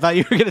 buddy. I thought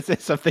you were gonna say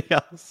something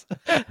else.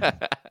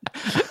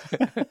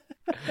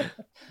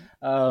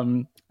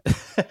 That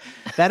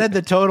had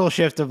the total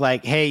shift of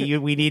like, hey,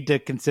 we need to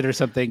consider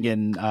something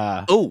in.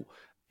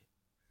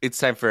 It's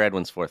time for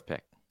Edwin's fourth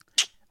pick.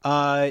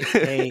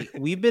 Hey,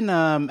 we've been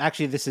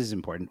actually, this is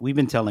important. We've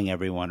been telling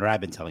everyone, or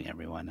I've been telling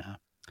everyone,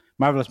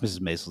 Marvelous Mrs.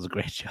 Maisel is a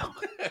great show.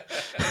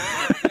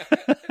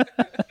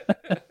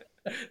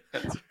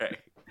 That's right.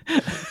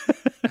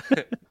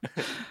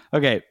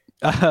 Okay,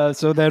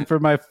 so then for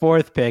my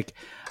fourth pick,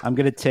 I'm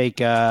gonna take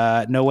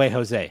No Way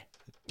Jose.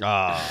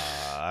 Nice.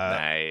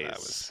 That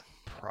was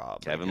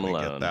probably Kevin gonna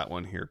Malone. get that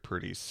one here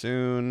pretty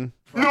soon.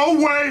 No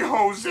way,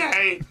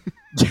 Jose.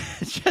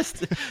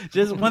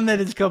 just one that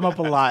has come up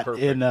a lot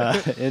in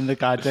the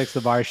context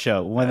of our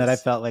show. One that I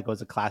felt like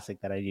was a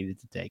classic that I needed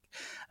to take.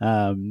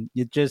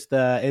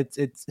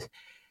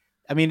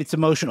 It's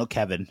emotional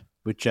Kevin,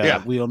 which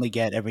we only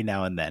get every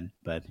now and then.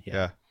 But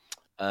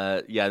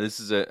this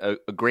is a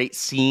great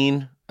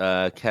scene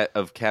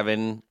of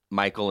Kevin,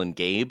 Michael, and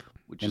Gabe,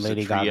 which And is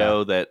Lady a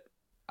trio that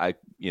I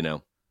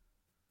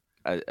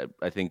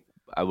think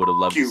I would have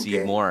loved to see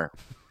more.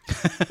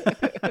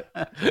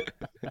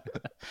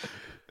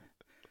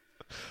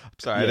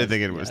 Sorry, I didn't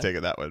think anyone was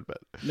taking that one, but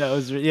no, it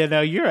was, you're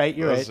right. You're right.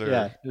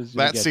 Yeah, it was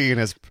really that good. scene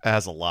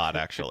has a lot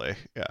actually.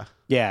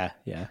 Yeah.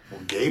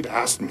 Well, Gabe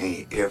asked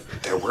me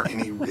if there were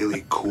any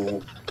really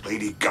cool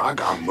Lady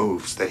Gaga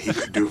moves that he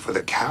could do for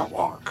the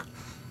catwalk.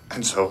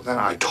 And so then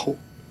I told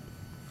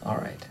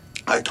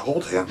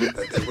him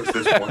that there was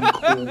this one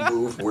cool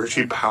move where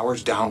she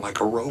powers down like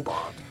a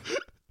robot.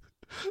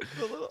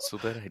 So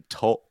then I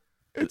told.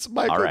 It's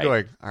Michael All right.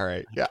 going, all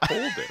right, yeah.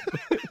 Hold it.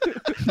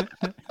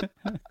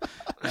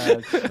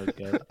 That's so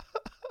good.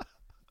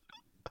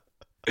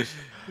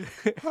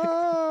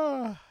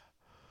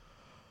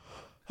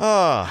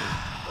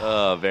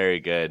 Oh, very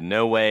good.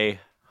 No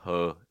Way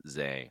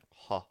Jose.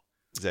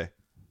 Jose.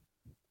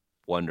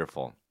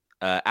 Wonderful.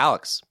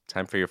 Alex,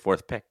 time for your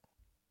fourth pick.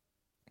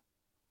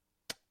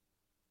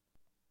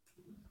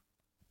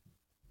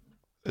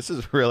 This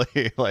is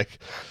really like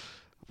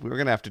we're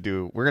gonna have to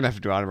do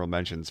honorable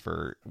mentions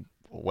for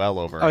well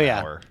over an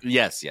hour.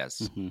 Yes.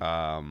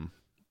 Mm-hmm.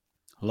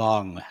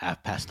 Long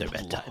half past their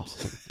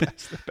bedtimes.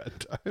 Past their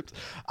bedtimes.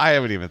 I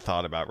haven't even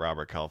thought about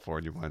Robert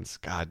California ones.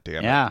 God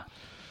damn it. Yeah.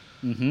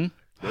 Mm-hmm.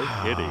 No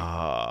kidding.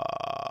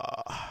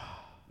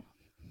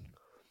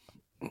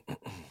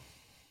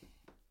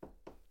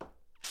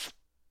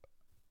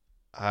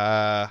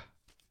 All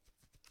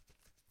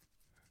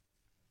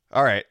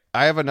right.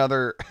 I have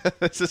another.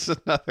 This is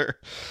another.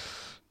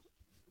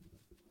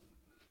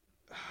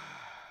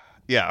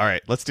 Yeah. All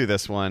right. Let's do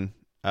this one.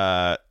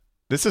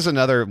 This is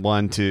another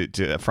one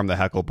to from the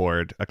Heckle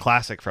board, a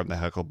classic from the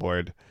Heckle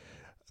board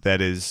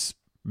that is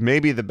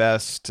maybe the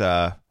best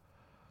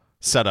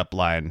setup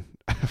line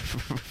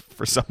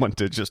for someone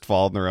to just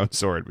fall on their own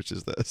sword, which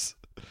is this.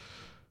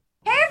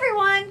 Hey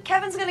everyone,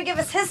 Kevin's going to give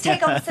us his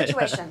take on the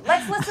situation.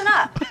 Let's listen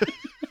up.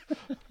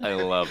 I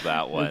love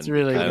that one. It's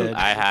really good.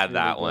 I had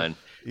that one.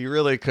 You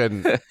really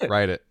couldn't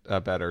write it a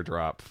better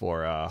drop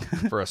for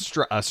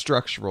a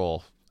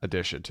structural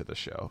addition to the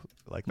show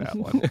like that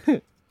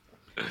one.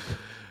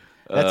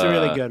 That's a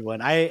really good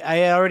one.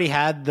 I already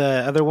had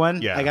the other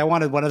one. Yeah. Like I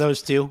wanted one of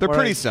those two. They're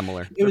pretty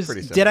similar. It was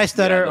Did I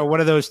Stutter or one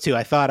of those two?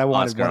 I thought I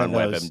wanted Oscar one of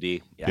on those.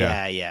 WebMD.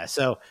 Yeah.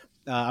 So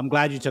I'm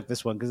glad you took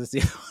this one because it's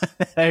the one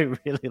that I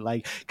really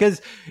like.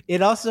 Because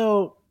it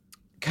also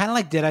kind of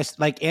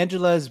like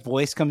Angela's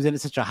voice comes in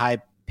at such a high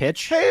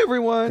pitch. Hey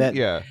everyone. That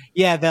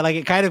like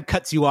it kind of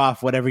cuts you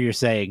off whatever you're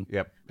saying.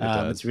 Yep. It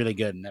does. It's really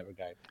good in that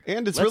regard.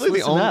 And it's Let's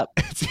really the listen only up.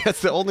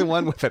 it's the only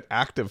one with an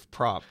active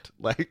prompt.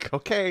 Like,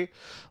 okay,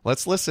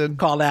 let's listen.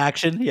 Call to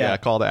action. Yeah.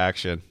 Call to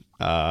action.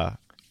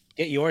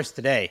 Get yours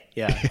today.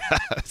 Yeah.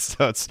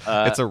 So it's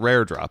a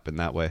rare drop in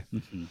that way.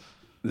 Mm-hmm.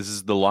 This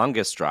is the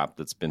longest drop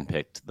that's been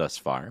picked thus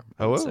far.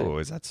 Oh,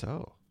 is that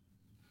so?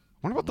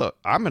 What about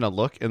I'm going to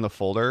look in the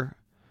folder,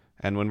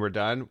 and when we're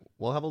done,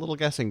 we'll have a little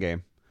guessing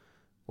game.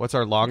 What's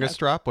our longest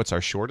drop? What's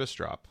our shortest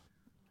drop?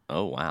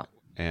 Oh, wow.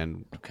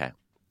 And okay,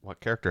 what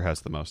character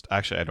has the most?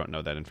 Actually, I don't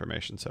know that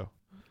information, so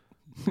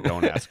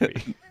don't ask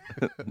me.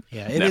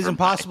 Yeah, it is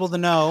impossible to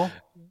know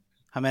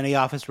how many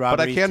office robberies.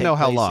 But I can take know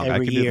how place long.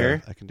 every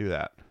year. I can do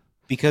that.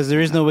 Because there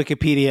is no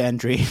Wikipedia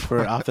entry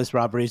for office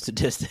robbery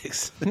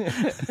statistics.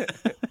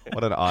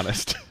 What an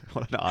honest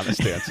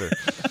answer.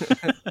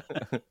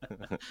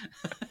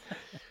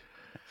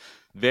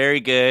 Very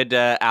good,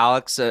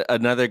 Alex.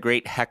 Another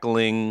great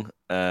heckling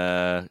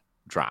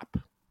drop.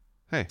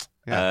 Hey,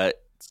 yeah.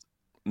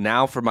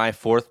 Now for my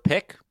fourth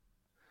pick,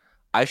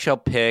 I shall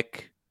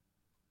pick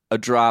a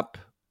drop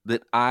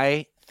that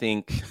I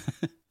think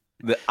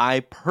that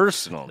I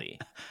personally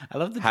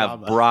have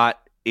drama. Brought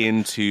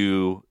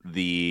into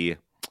the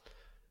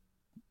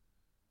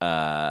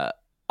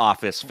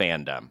Office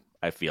fandom.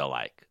 I feel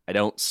like I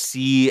don't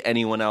see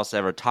anyone else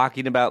ever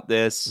talking about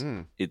this.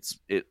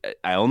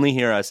 I only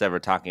hear us ever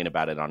talking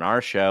about it on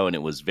our show, and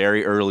it was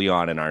very early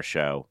on in our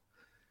show.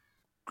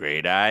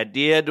 Great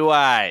idea,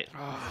 Dwight.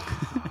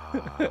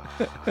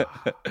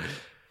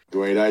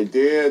 Great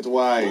idea,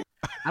 Dwight.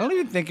 I don't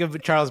even think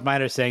of Charles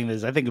Miner saying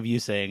this. I think of you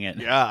saying it.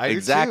 Yeah,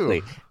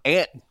 exactly.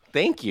 And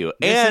thank you.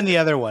 And the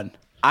other one.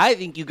 I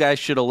think you guys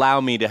should allow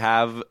me to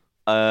have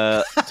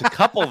to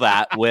couple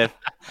that with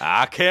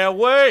I can't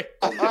wait.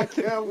 I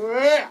can't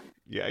wait.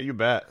 Yeah, you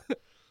bet.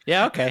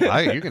 Yeah,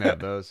 okay. You can have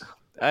those.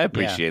 I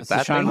appreciate that.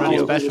 That's Sean Ronnie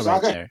special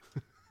right there.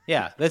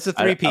 Yeah, that's a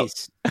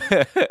 3-piece.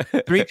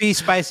 3-piece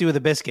spicy with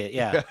a biscuit.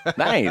 Yeah.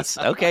 Nice.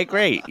 Okay,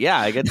 great. Yeah,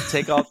 I get to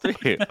take all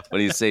three. What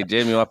do you say,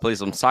 Jim? You want to play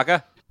some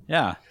soccer?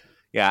 Yeah.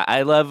 Yeah,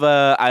 I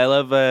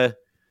love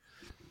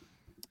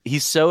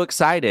he's so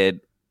excited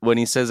when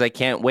he says I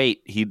can't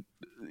wait. He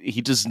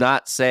does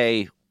not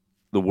say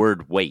the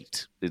word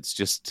wait. It's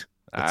just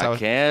I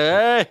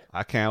can't wait.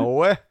 I can't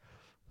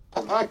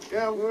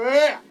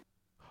wait.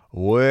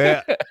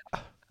 Wait.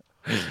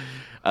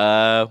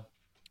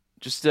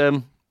 Just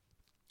a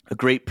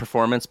great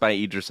performance by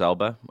Idris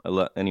Elba. I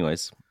love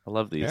these.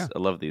 Yeah. I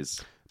love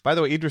these. By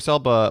the way, Idris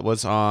Elba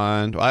was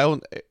on.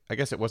 I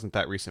guess it wasn't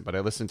that recent, but I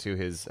listened to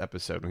his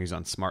episode when he's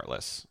on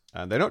Smartless.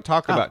 They don't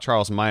talk about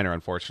Charles Miner,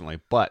 unfortunately,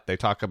 but they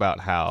talk about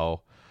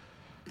how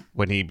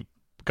when he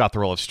got the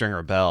role of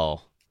Stringer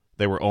Bell,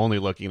 they were only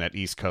looking at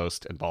East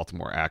Coast and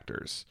Baltimore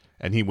actors,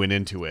 and he went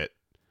into it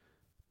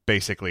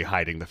basically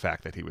hiding the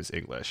fact that he was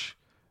English.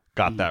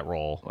 Got that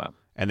role, wow.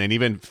 And then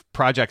even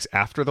projects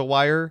after The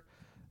Wire.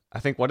 I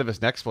think one of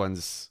his next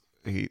ones,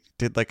 he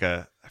did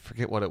I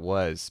forget what it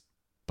was,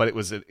 but it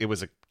was a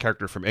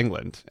character from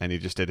England, and he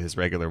just did his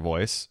regular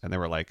voice, and they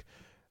were like,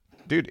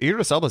 dude,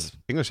 Idris Elba's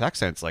English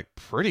accent's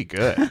pretty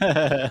good.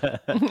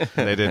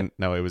 They didn't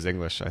know it was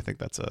English. I think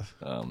that's a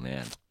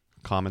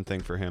common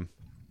thing for him.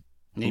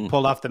 And he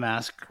pulled off the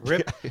mask.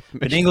 Rip.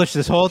 In English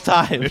this whole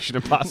time. Mission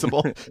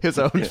Impossible. His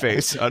own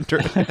face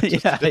under.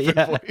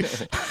 Yeah.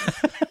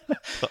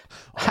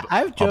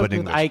 I've joked with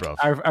English, Ike, bro.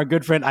 our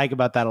good friend Ike,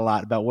 about that a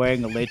lot, about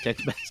wearing a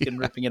latex mask and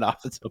ripping it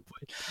off at some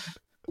point.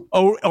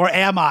 Oh, or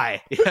am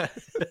I?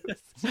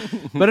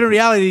 But in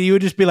reality, you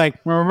would just be like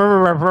under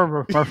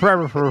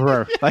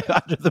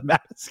the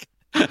mask.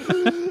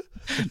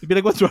 You'd be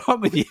like, "What's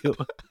wrong with you?"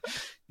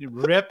 You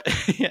rip.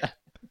 Yeah.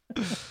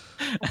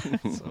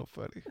 So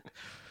funny.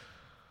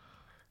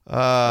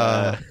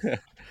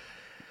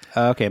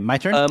 Okay, my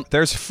turn.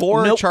 There's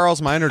 4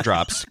 Charles Miner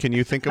drops. Can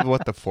you think of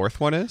what the 4th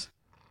one is?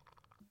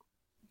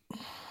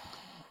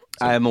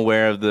 I am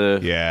aware of the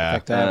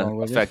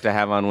effect I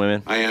have on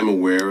women. I am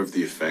aware of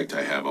the effect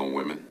I have on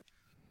women.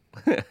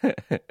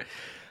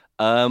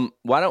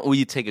 Why don't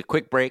we take a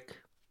quick break,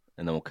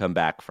 and then we'll come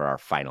back for our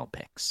final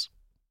picks.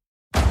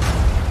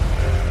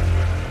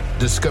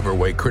 Discover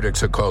why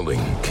critics are calling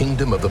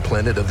Kingdom of the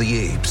Planet of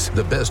the Apes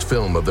the best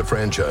film of the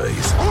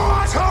franchise.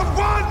 What a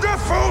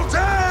wonderful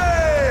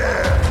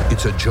day!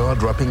 It's a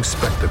jaw-dropping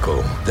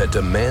spectacle that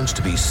demands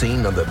to be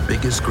seen on the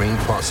biggest screen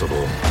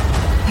possible.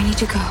 I need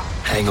to go.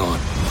 Hang on.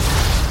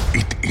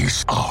 It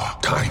is our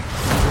time.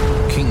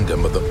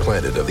 Kingdom of the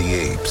Planet of the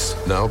Apes.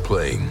 Now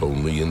playing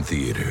only in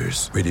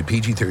theaters. Rated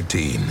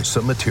PG-13.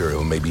 Some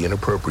material may be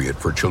inappropriate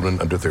for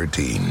children under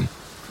 13.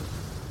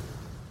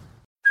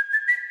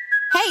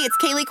 Hey, it's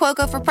Kaylee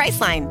Cuoco for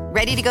Priceline.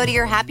 Ready to go to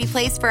your happy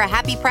place for a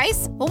happy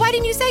price? Well, why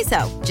didn't you say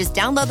so? Just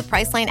download the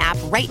Priceline app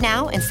right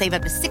now and save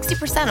up to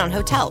 60% on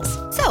hotels.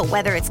 So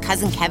whether it's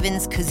Cousin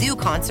Kevin's Kazoo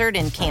Concert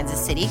in Kansas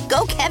City,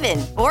 go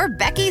Kevin, or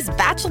Becky's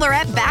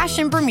Bachelorette Bash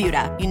in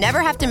Bermuda, you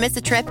never have to miss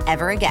a trip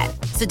ever again.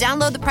 So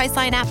download the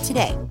Priceline app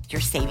today.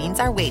 Your savings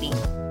are waiting.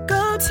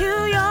 Go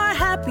to your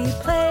happy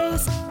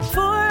place for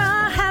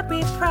a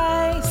happy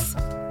price.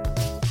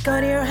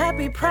 Go to your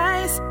happy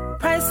price,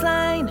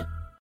 Priceline.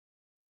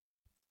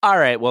 All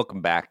right,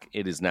 welcome back.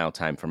 It is now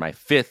time for my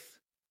fifth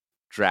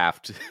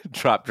drop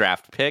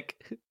draft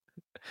pick.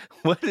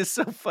 What is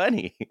so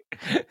funny?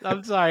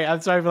 I'm sorry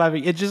for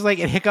laughing. It just like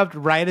it hiccuped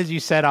right as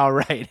you said all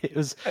right. It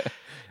was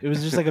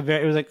just like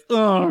it was like,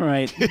 all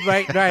right.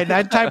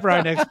 Now time for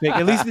our next pick.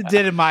 At least it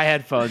did in my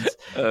headphones.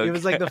 Okay. It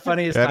was like the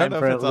funniest time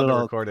for a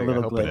little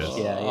glitch.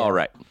 Yeah. All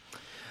right.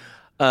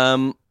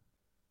 I'm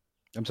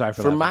sorry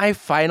for my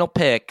final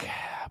pick.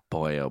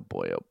 Boy, oh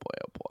boy, oh boy,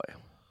 oh boy.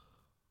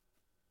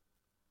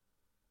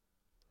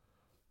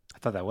 I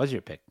thought that was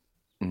your pick.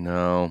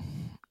 No.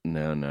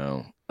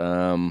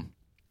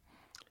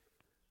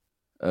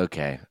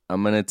 Okay,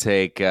 I'm gonna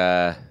take. Boy,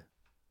 I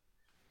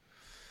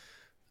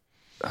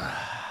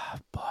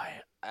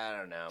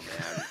don't know,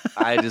 man.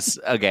 I just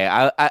okay.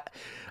 I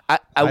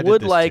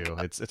would like. Too.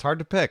 It's hard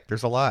to pick.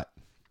 There's a lot.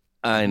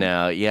 I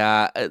know.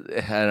 Yeah,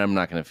 and I'm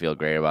not gonna feel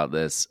great about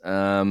this.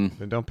 Then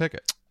don't pick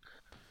it.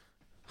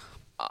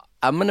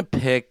 I'm gonna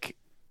pick.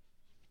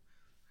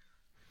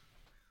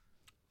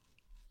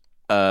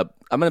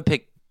 I'm going to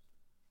pick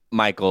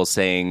Michael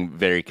saying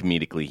very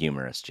comedically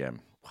humorous,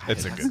 Jim.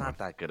 That's not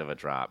that good of a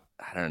drop.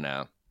 I don't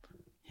know.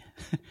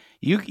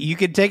 You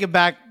can take it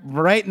back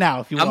right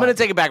now if you want. I'm going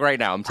to take it back right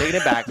now. I'm taking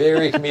it back.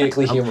 Very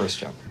comedically humorous,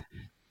 Jim.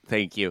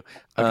 Thank you.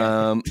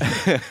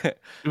 Okay.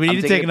 Do we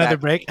need to take another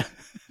break?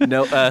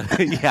 No.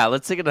 Yeah,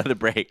 let's take another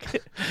break.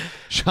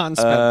 Sean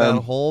spent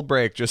that whole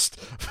break just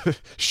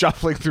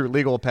shuffling through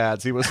legal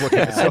pads. He was looking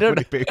at so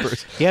many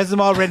papers. He has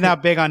them all written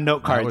out big on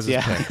note cards.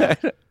 Yeah.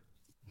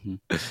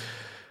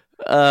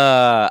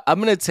 I'm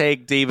gonna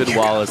take David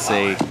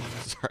Wallacey.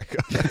 Sorry.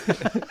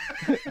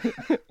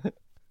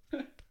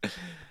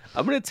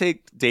 I'm gonna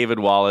take David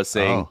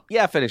Wallacey. Oh.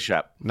 Yeah, finish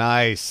up.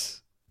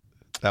 Nice.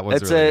 That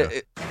was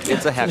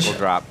it's a heckle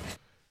drop.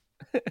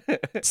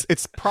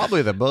 It's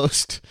probably the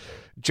most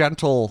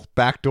gentle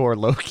backdoor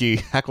low-key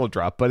heckle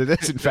drop, but it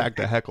is in fact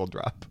a heckle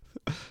drop.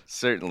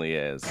 Certainly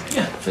is.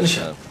 Yeah, finish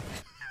up.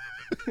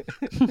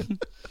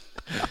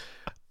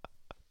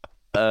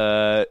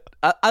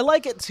 I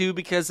like it too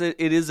because it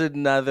is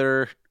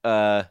another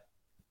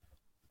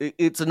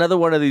it's another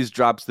one of these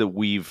drops that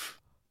we've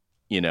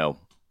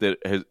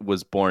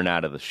was born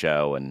out of the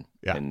show and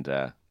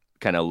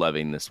kind of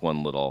loving this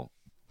one little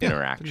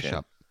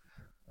interaction.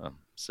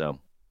 So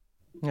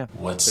yeah,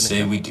 what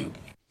say we do?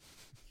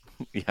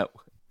 Yeah,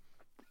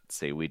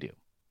 say we do.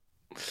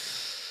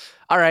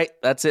 All right,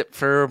 that's it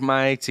for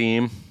my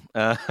team.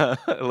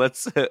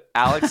 Alex,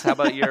 how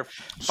about your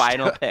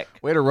final pick?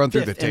 Way to run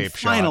through the tape,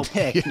 Sean. Final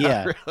pick,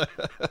 yeah. Really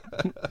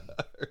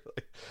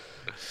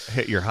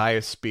hit your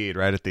highest speed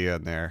right at the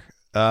end there.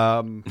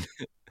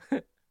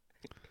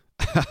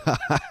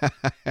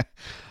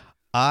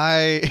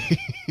 I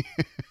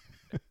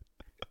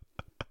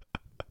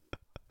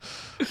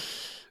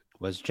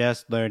was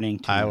just learning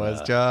to I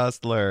was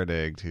just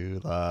learning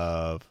to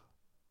love.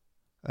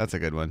 That's a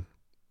good one.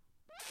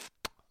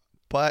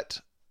 But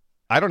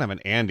I don't have an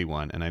Andy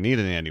one, and I need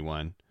an Andy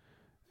one,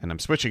 and I'm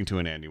switching to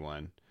an Andy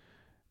one,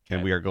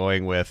 and we are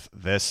going with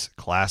this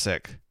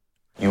classic.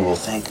 You will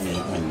thank me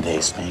when they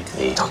spank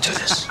thee. Don't do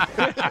this.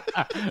 Don't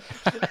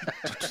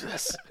do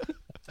this.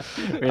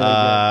 Really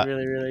good.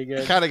 Really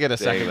good. Kind of get a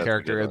second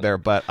character in there,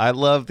 but I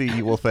love the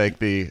you will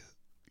thank me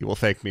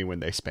when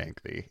they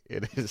spank thee.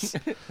 It is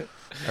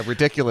a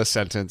ridiculous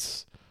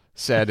sentence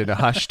said in a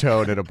hushed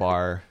tone at a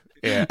bar,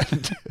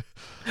 and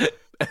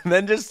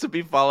then just to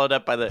be followed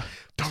up by the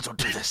don't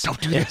do this.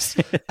 Don't do this.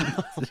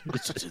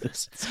 Don't do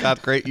this. It's got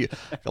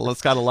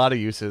a lot of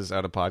uses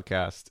on a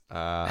podcast,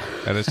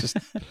 and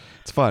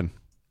it's fun.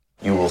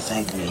 You will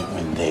thank me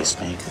when they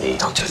spank thee.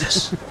 Don't do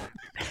this.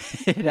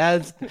 It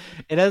has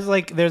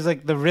like there's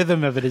like the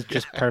rhythm of it is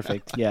just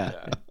perfect.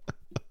 Yeah.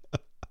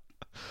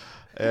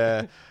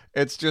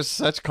 It's just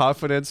such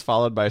confidence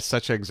followed by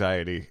such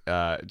anxiety,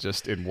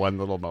 just in one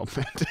little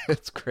moment.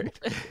 It's great.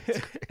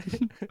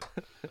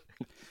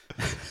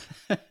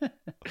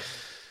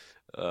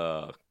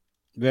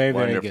 Very,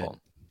 wonderful. very good.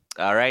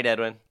 All right,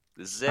 Edwin.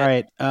 This is it. All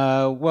right.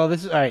 Well,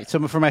 this is all right.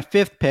 So for my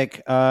fifth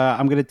pick,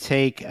 I'm gonna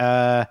take.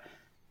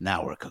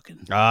 Now we're cooking.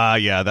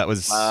 Yeah, that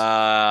was.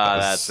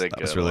 That's a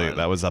good one.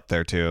 That was up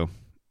there too.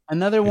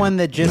 Another one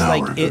that just Now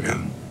like we're it.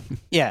 cooking.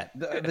 Yeah,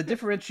 the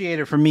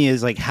differentiator for me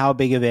is like how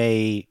big of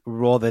a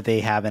role that they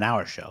have in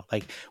our show.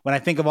 Like when I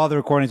think of all the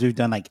recordings we've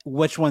done, like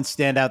which ones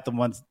stand out the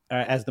ones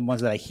as the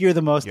ones that I hear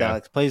the most. Yeah.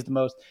 Alex plays the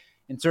most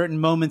in certain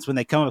moments when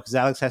they come up because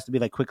Alex has to be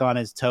like quick on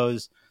his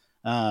toes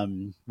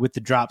with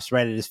the drops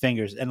right at his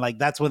fingers, and like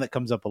that's one that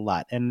comes up a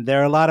lot. And there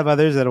are a lot of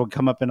others that will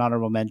come up in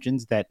honorable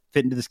mentions that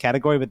fit into this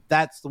category, but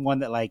that's the one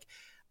that like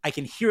I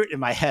can hear it in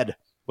my head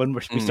when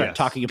we start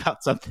talking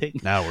about something.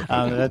 Now we're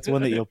cooking. That's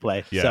one that you'll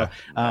play. Yeah.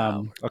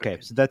 So, okay,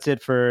 so that's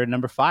it for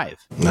number 5.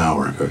 Now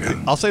we're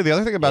cooking. I'll say the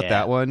other thing about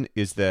that one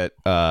is that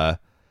so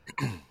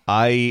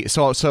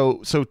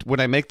when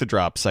I make the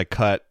drops, I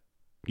cut.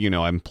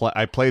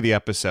 I play the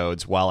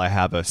episodes while I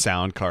have a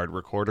sound card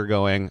recorder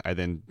going. I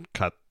then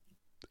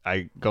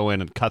I go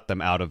in and cut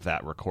them out of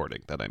that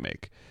recording that I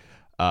make.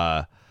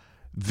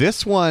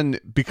 This one,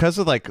 because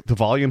of like the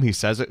volume, he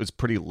says it was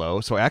pretty low,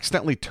 so I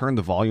accidentally turned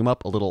the volume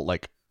up a little.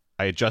 Like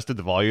I adjusted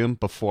the volume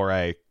before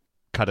I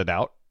cut it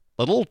out,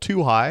 a little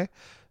too high.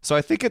 So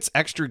I think it's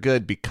extra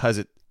good because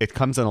it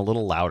comes in a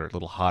little louder, a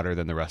little hotter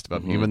than the rest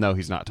of them, even though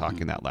he's not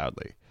talking that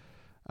loudly.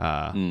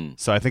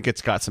 So I think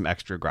it's got some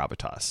extra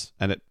gravitas,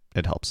 and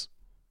it helps.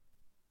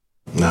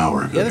 Now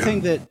we're cooking. The other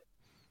thing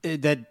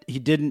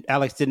that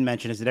Alex didn't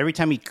mention is that every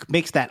time he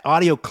makes that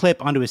audio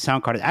clip onto his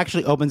sound card, it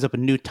actually opens up a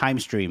new time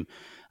stream.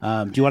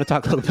 Do you want to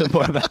talk a little bit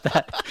more about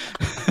that?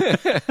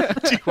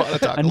 Do you want to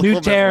talk a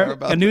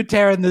new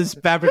tear in this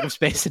fabric of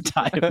space and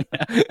time?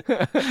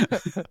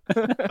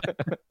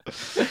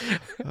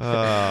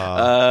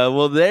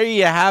 Well, there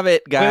you have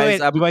it,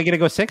 guys. Wait, do I get to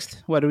go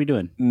 6th? What are we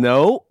doing?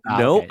 No.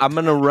 Okay. I'm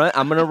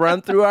gonna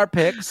run through our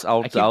picks.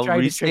 I'll trying to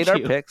restate trick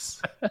our you.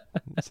 picks,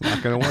 It's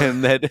not going to work.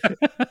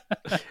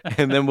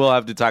 and then we'll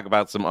have to talk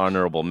about some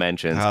honorable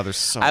mentions. Oh, there's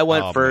so. I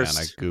went oh, first.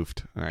 Man, I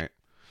goofed. All right.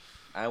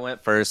 I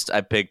went first.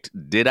 I picked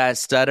Did I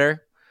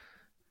Stutter?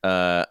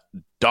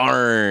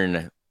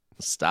 Darn.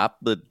 Stop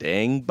the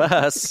dang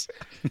bus.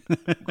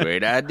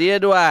 Great idea,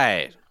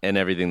 Dwight. And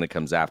everything that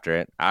comes after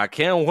it. I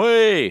can't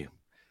wait.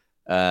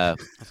 And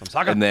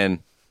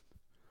then,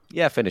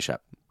 finish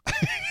up.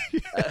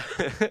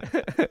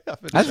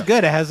 That's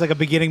good. It has like a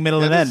beginning,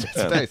 middle, and end. It's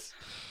nice.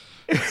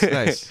 It's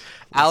nice.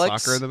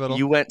 Alex, Soccer in the middle.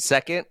 you went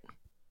second.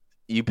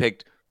 You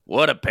picked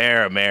What a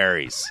Pair of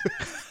Marys.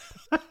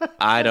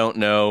 I don't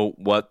know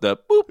what the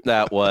boop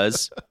that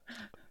was.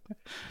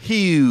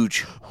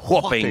 Huge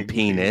whopping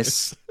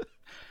penis.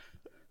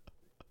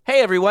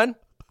 Hey, everyone.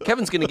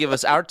 Kevin's going to give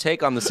us our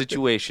take on the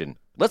situation.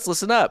 Let's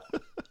listen up.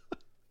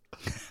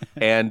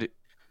 And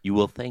you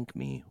will thank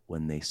me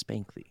when they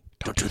spank thee.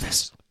 Don't do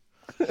this.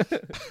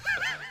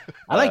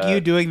 I like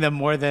you doing them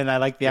more than I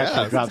like the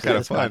actual drops in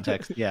this fun.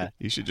 context. Yeah.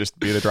 You should just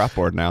be the drop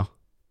board now.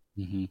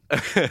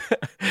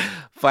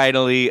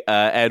 Finally,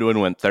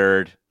 Edwin went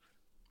third.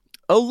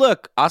 Oh,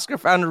 look, Oscar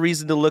found a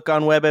reason to look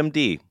on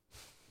WebMD.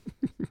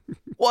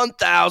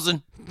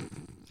 1,000.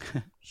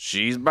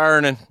 She's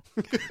burning.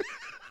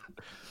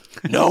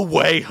 No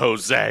way,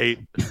 Jose.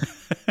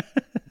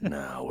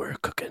 Now we're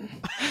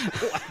cooking.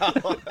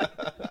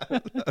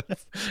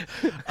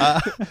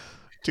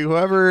 To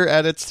whoever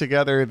edits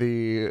together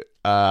the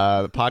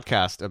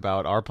podcast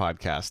about our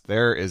podcast,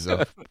 there is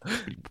a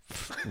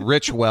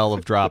rich well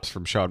of drops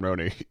from Sean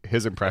Roney,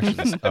 his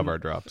impressions of our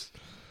drops.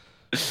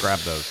 Grab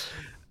those.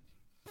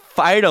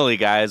 Finally,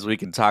 guys, we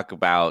can talk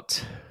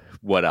about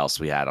what else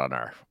we had on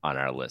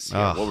our list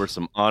here. What were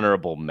some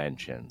honorable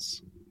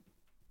mentions?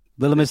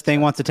 Little Miss Thing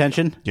wants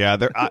attention. Yeah,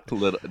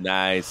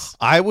 nice.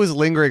 I was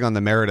lingering on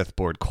the Meredith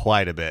board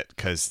quite a bit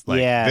because,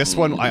 this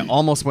one, I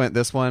almost went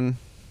this one.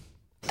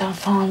 Don't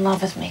fall in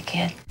love with me,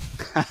 kid.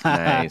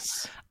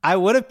 Nice. I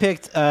would have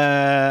picked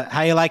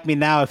How You Like Me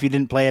Now if you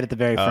didn't play it at the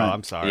very front.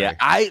 I'm sorry. Yeah,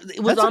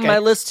 it was That's on okay. my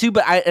list too,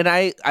 but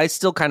I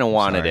still kind of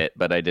wanted it,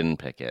 but I didn't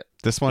pick it.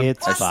 This one?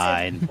 It's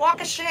fine.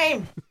 Walk of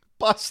shame.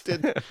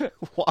 Busted.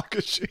 Walk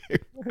of shame.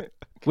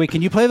 Wait,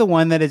 can you play the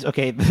one that is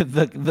okay?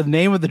 The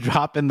name of the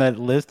drop in the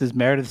list is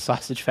Meredith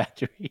Sausage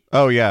Factory.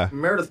 Oh yeah,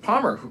 Meredith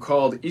Palmer, who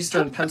called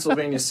Eastern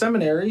Pennsylvania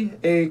Seminary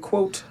a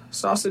quote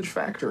sausage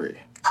factory.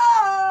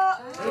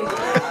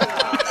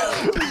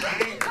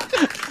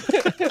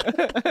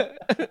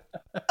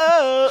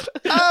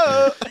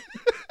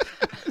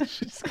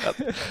 She's got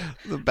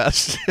the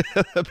best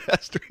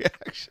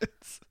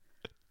reactions.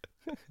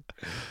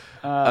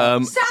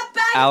 Stop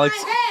banging Alex,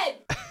 my head!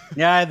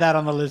 Yeah, I had that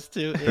on the list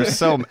too.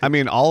 There's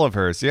all of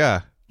hers.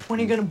 Yeah. When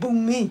are you gonna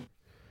boom me?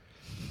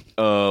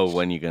 Oh,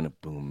 When You Gonna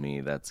Boom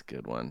Me? That's a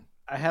good one.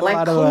 I had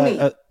Like a lot Comey.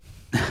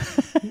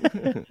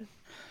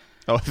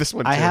 of. This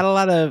one. Too. I had a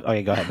lot of.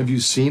 Okay, go ahead. Have you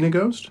seen a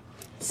ghost?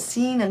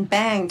 Seen and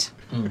banged.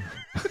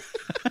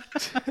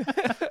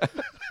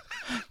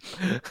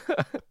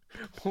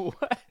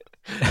 What?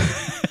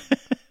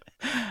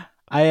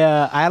 I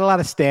had a lot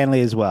of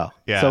Stanley as well.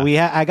 Yeah. So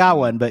I got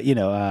one, but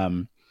yeah.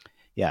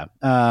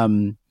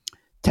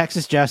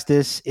 Texas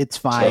Justice, It's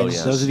Fine.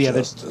 Those are the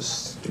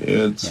others.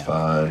 It's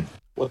fine.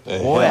 What the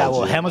Boy, hell? I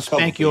will Jim? hammer Come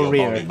spank for your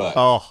rear. bony butt.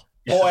 Oh.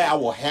 Boy, I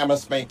will hammer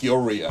spank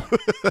your rear.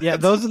 Yeah,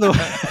 those are the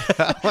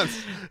That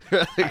one's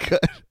really good.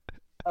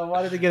 I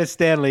wanted to get a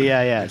Stanley.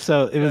 Yeah.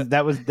 So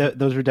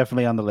those were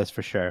definitely on the list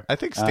for sure. I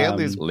think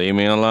Stanley's. Leave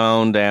me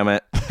alone, damn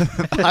it.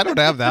 I don't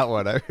have that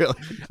one. I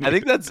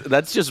think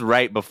that's just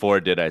right before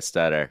Did I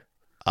Stutter?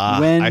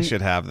 I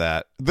should have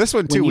that. This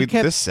one too.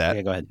 This set.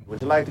 Yeah, go ahead.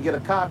 Would you like to get a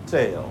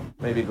cocktail?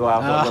 Maybe go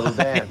out for a little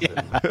dance. You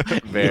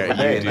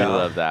do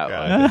love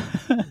that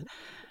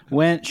one.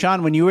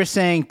 When you were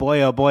saying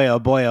boy, oh boy, oh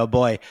boy, oh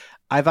boy,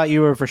 I thought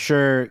you were for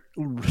sure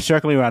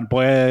circling around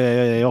boy.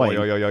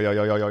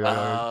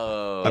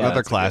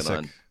 Another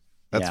classic.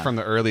 That's from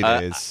the early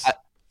days.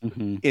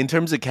 In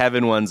terms of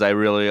Kevin ones, I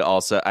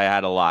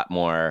had a lot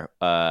more.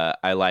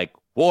 I like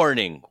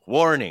warning,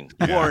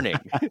 and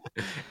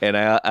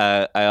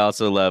I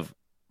also love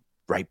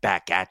right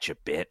back at you,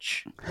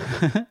 bitch.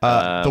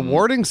 The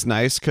warning's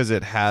nice because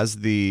it has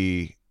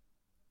the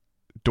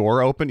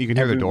door open. You can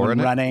hear the door in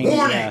it. Running.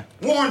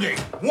 Warning!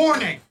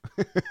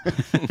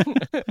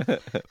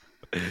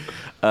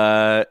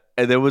 And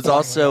there was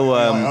also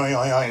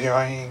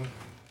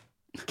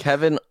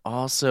Kevin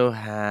also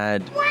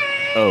had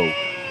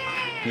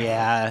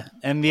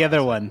and the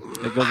other one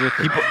that goes with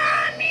people.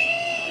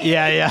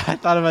 Yeah, I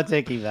thought about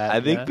taking that. I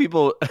think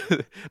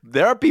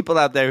there are people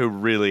out there who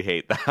really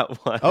hate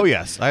that one. Oh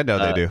yes, I know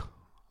they do.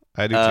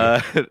 I do too.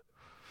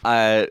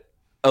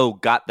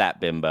 Got That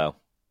Bimbo.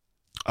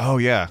 Oh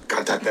yeah,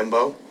 Got that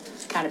bimbo?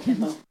 Got it,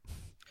 bimbo.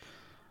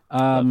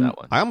 Love that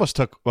one. I almost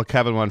took a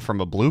Kevin one from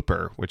a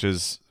blooper, which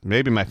is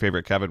maybe my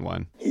favorite Kevin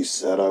one. He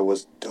said I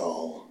was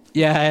dull.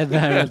 Yeah, I had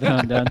that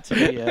one down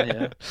too.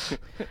 Yeah.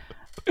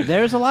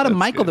 There's a lot of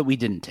Michael that we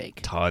didn't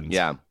take. Tons.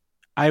 Yeah.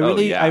 I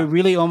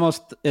really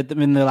almost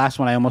in the last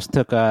one. I almost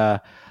took I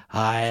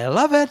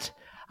love it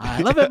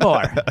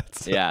more.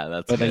 That's good.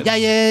 Yeah.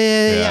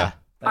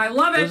 I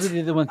love it. Those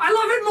are the ones. I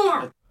love it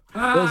more.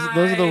 Those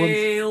are the ones.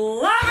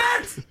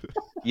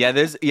 I love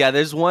it.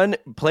 There's one.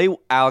 Play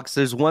Alex.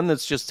 There's one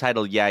that's just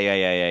titled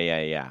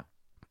Yeah.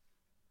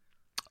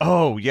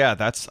 Oh yeah,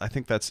 I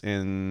think that's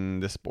in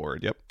this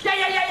board. Yep.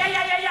 Yeah.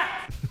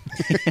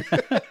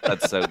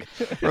 That's so good.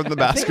 From the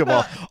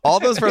basketball. All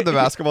those from the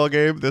basketball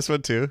game. This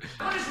one too.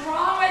 What is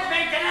wrong with me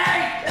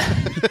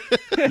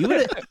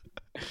today?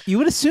 You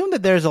would assume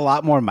that there's a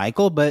lot more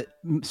Michael, but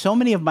so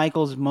many of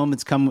Michael's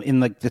moments come in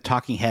like the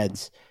talking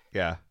heads.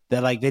 Yeah.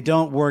 That like they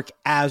don't work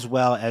as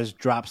well as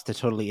drops to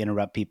totally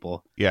interrupt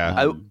people.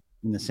 Yeah.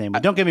 In the same way.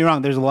 Don't get me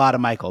wrong, there's a lot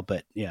of Michael,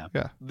 but yeah.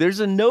 There's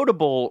a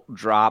notable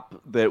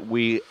drop that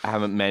we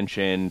haven't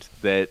mentioned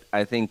that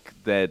I think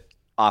that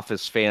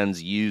Office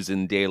fans use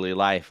in daily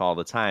life all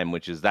the time,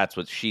 which is That's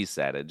What She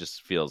Said. It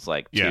just feels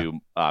like too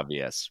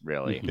obvious,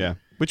 really. Yeah.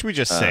 Which we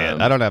just say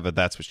it. I don't have a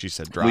That's What She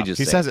Said drop.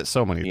 He says it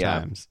so many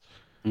times.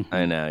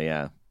 I know,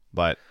 yeah.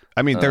 But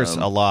I mean, there's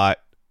a lot.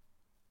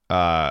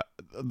 A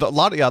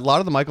lot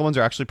of the Michael ones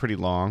are actually pretty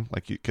long,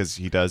 like because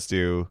he does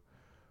do.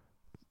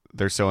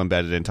 They're so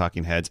embedded in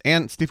talking heads,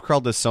 and Steve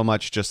Carell does so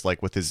much just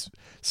like with his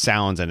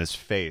sounds and his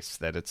face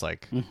that it's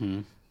like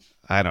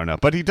I don't know,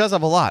 but he does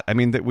have a lot. I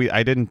mean, we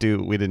didn't do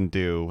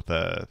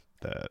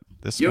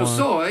this Yo one.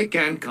 soy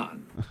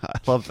CanCon. I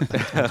love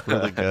that. It's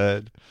really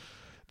good.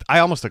 I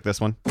almost took this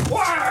one.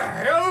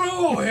 Why,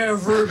 hello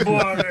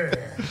everybody.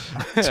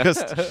 It's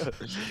just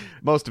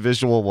most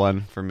visual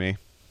one for me.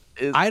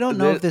 I don't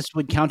know if this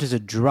would count as a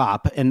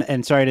drop,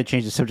 and sorry to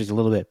change the subject a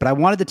little bit, but I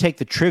wanted to take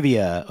the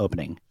trivia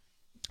opening.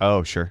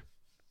 Oh, sure.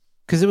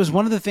 Because it was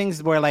one of the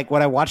things where, like,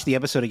 when I watched the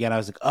episode again, I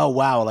was like, oh,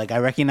 wow, like, I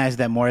recognize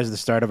that more as the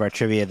start of our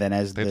trivia than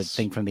as the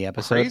thing from the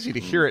episode. Crazy to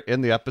hear it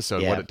in the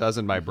episode, what it does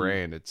in my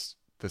brain. It's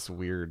this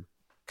weird...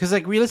 Because,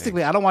 like,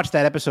 realistically, I don't watch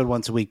that episode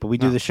once a week, but we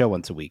do the show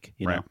once a week,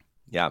 you know?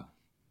 Yeah.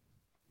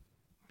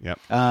 Yep.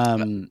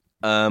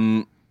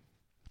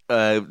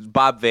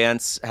 Bob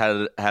Vance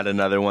had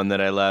another one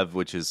that I love,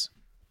 which is,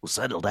 well,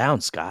 settle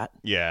down, Scott.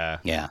 Yeah.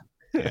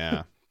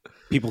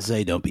 People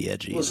say don't be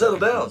edgy. Well, settle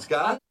down,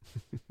 Scott.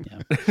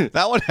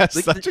 That one has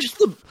like such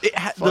the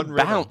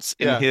bounce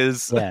in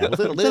his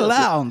little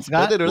down,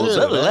 Scott.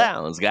 Little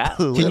down, Scott.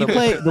 Can you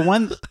play the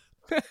one?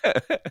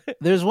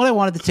 There's one I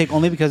wanted to take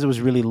only because it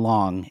was really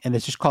long, and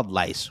it's just called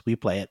Lice. Will you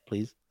play it,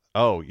 please?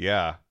 Oh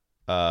yeah.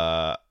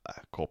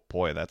 Cool.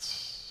 Boy,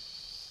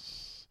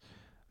 that's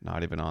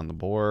not even on the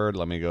board.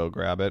 Let me go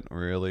grab it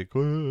really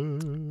quick.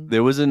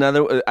 There was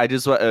another.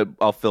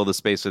 I'll fill the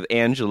space with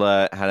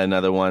Angela. Had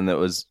another one that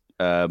was.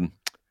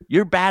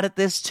 You're bad at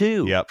this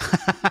too. Yep.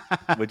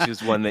 Which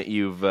is one that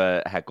you've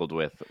heckled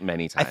with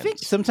many times. I think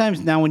sometimes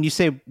now when you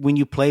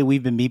play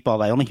We've Been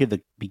Meatballed, I only hear the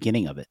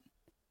beginning of it.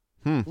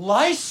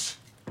 Lice?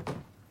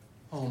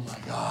 Oh my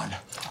God.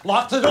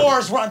 Lock the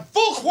doors. We're on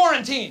full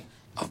quarantine.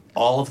 Of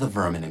all of the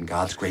vermin in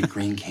God's great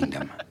green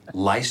kingdom,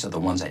 lice are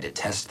the ones I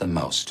detest the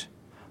most.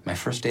 My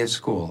first day of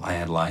school, I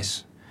had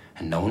lice,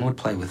 and no one would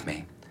play with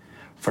me.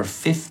 For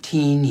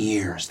 15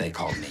 years, they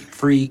called me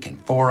freak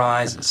and four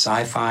eyes and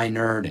sci-fi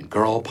nerd and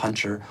girl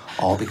puncher,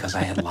 all because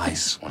I had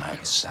lice when I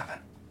was 7.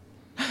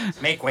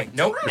 Make way.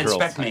 Nope.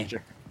 Inspect me.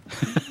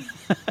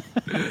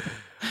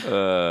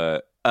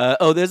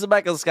 There's a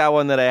Michael Scott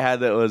one that I had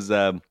that was,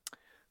 oh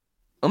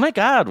my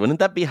God, wouldn't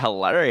that be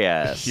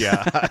hilarious?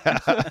 Yeah.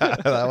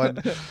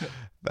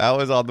 That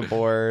was on the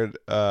board.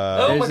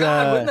 Oh my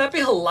God, wouldn't that be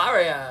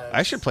hilarious?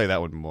 I should play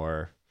that one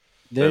more.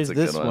 There's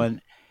this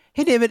one.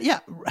 Hey, David.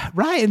 Yeah,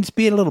 Ryan's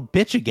being a little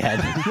bitch again.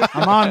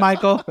 I'm on,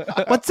 Michael.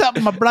 What's up,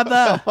 my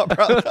brother?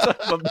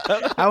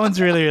 That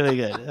one's really, really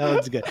good. That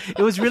one's good.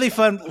 It was really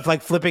fun,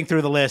 like flipping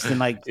through the list and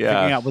like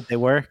figuring out what they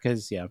were.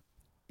 Because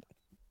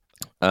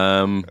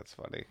that's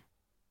funny.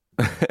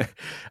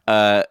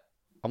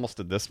 Almost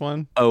did this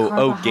one.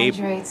 Gabe.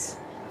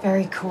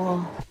 Very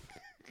cool.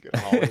 Get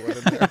Hollywood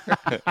in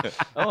there.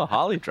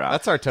 Holly drop.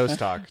 That's our Toast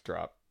Talk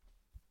drop.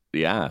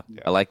 Yeah,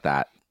 I like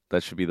that.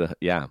 That should be the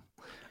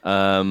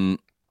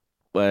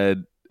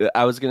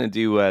I was gonna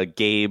do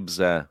Gabe's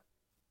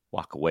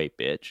 "Walk Away,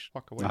 Bitch."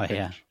 Walk away, bitch.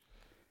 Yeah.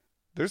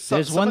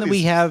 There's one that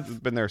we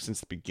have been there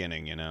since the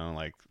beginning.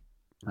 Like,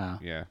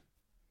 yeah,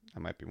 that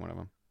might be one of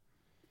them.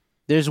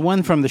 There's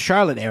one from the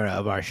Charlotte era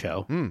of our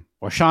show,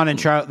 or the Sean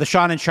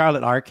and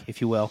Charlotte arc, if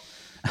you will.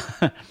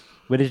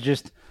 But it's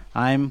just,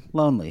 I'm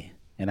lonely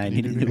and I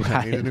need a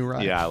new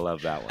ride. Yeah, I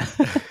love that one.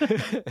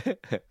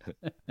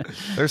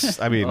 There's, this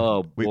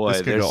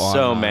could there's go on.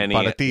 so many.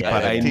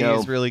 Parati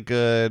is really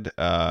good.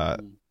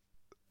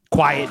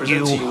 Quiet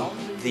you.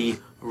 The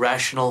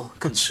rational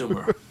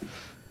consumer.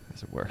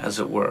 As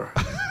it were.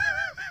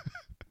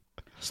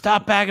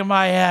 Stop bagging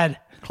my head.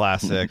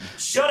 Classic.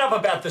 Shut up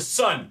about the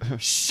sun.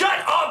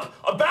 Shut up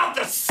about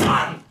the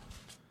sun.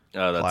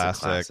 Oh, that's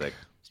a classic.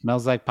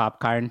 Smells like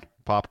popcorn.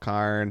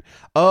 Popcorn.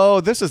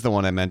 Oh, this is the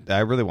one I meant. I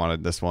really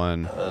wanted this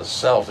one. The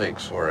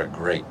Celtics were a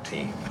great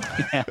team.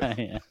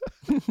 Yeah.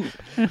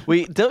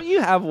 Wait, don't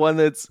you have one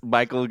that's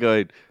Michael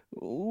going,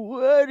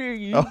 what are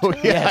you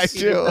talking I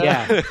do.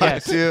 Yeah, I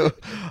do.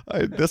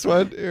 This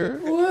one here.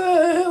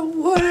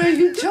 What are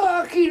you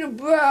talking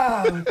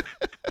about?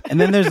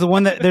 And then there's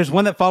one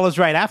that follows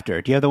right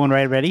after. Do you have the one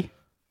right ready?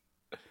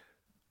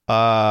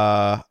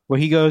 Where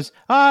he goes,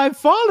 I've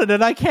fallen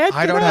and I can't.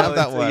 I don't have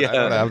that one. I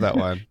don't have that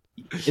one.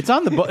 It's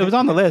on the. It was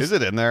on the list. Is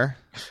it in there?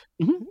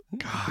 Mm-hmm.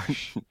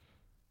 Gosh.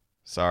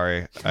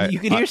 Sorry. You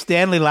can hear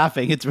Stanley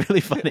laughing. It's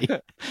really funny.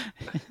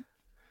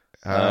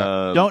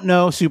 Don't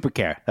know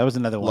Supercare. That was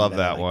another one. Love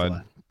that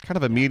one. Kind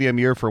of a medium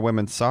year for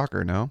women's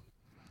soccer. No,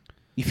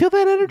 you feel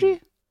that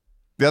energy?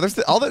 Yeah, there's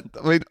a lot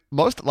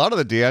of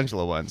the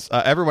D'Angelo ones.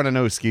 Everyone I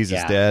know skis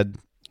is dead.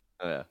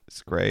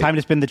 It's great. Time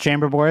to spin the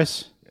chamber,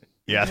 Boris.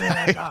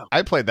 Yeah,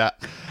 I played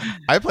that.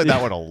 I played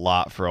that one a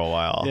lot for a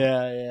while.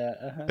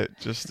 Yeah. It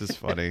just is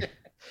funny.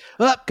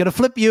 Gonna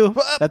flip you.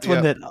 That's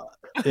one that.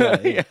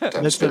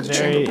 That's the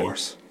very.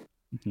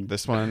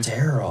 This one.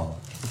 Daryl,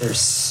 they're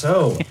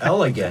so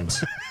elegant.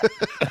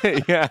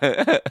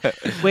 Yeah.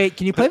 Wait,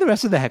 can you play the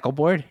rest of the heckle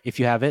board if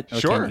you have it?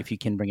 Sure. If you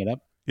can bring it up.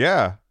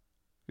 Yeah.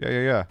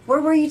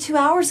 Where were you 2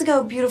 hours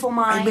ago, beautiful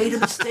mind? I made a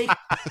mistake.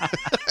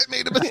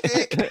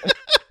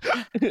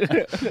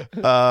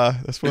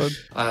 This one.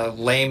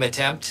 Lame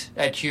attempt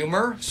at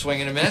humor,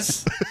 swing and a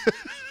miss.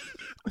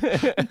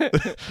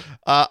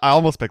 I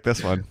almost picked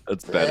this one.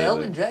 That's better.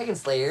 Elden Dragon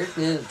Slayer,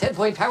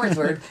 10-point power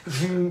sword.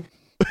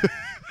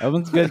 That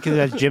one's good because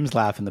it has Jim's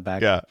laugh in the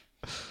back.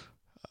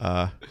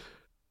 Yeah.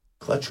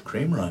 Clutch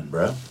cream run,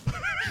 bro.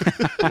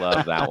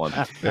 Love that one.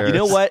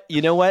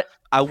 You know what?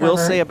 I will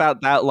say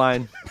about that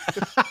line.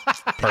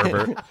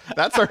 Pervert.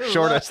 That's our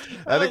shortest.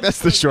 I think that's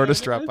the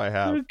shortest drop I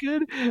have. So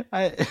good.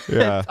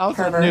 Yeah.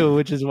 Also new,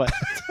 which is what.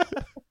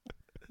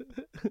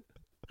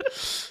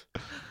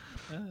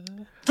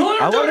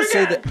 I want to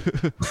say that.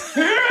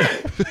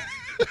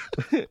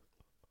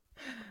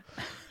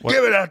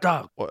 Give it that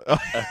dog.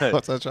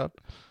 What's that, Sean?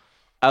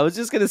 I was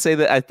just gonna say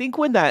that I think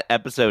when that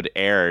episode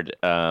aired,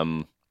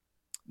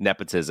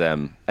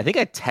 nepotism, I think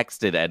I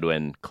texted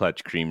Edwin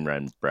 "Clutch Cream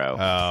Run, bro,"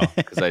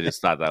 because I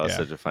just thought that was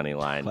such a funny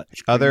line.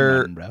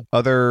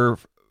 Other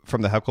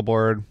from the heckle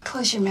board.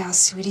 Close your mouth,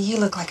 sweetie. You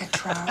look like a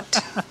trout.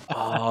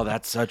 Oh,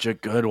 that's such a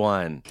good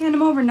one. Hand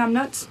him over,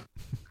 numbnuts.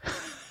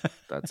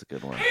 That's a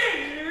good one.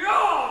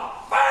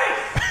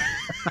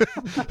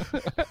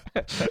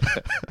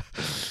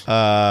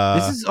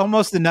 This is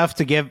almost enough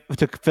to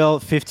fill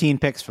 15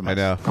 picks from us. I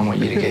know. I want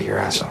you to get your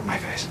ass out of my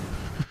face.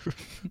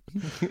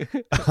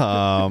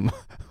 I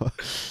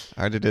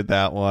already did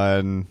that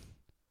one.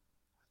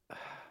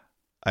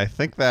 I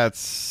think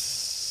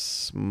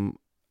that's. You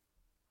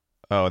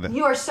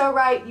are so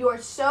right. You are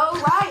so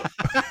right.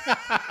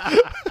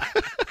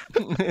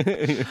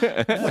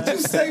 What'd you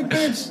say,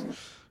 bitch?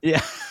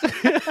 Yeah.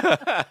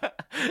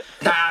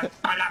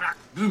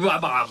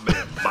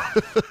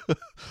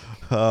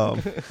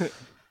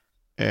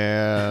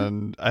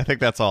 And I think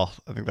that's all.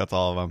 I think that's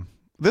all of them.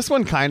 This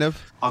one kind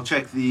of. I'll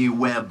check the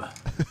web.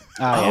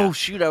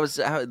 Shoot!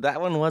 That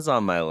one was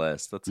on my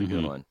list. That's a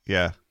good one.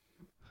 Yeah,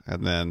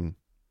 and then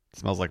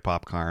smells like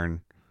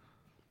popcorn.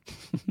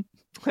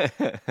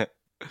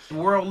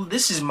 World,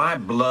 this is my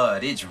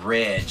blood. It's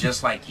red,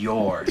 just like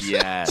yours.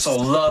 Yes. So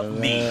love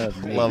me.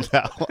 Love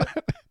that one.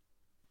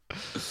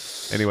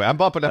 Anyway, I'm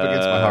bumping up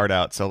against my heart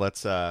out, so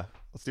let's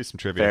do some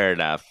trivia.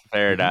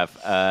 Fair enough.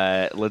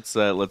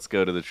 Let's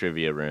go to the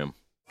trivia room.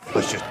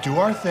 Let's just do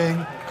our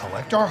thing,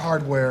 collect our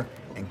hardware,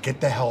 and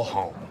get the hell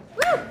home.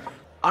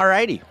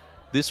 Alrighty.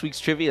 This week's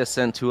trivia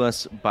sent to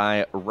us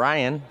by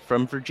Ryan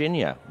from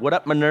Virginia. What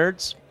up, my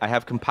nerds? I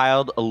have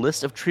compiled a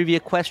list of trivia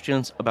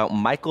questions about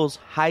Michael's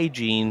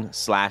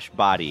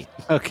hygiene/body.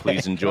 Okay.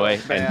 Please enjoy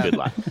and good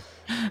luck.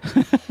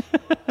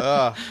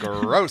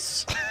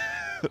 Gross.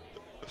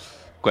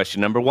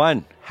 Question number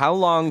 1. How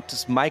long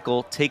does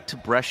Michael take to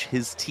brush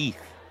his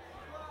teeth?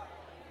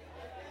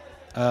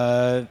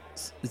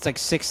 It's like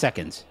 6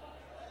 seconds.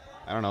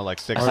 I don't know, like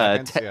 6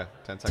 seconds? 10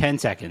 seconds. 10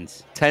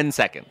 seconds. 10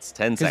 seconds.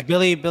 10 seconds.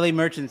 Billy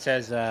Merchant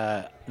says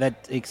that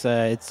it's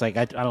like,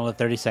 I don't know,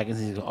 30 seconds.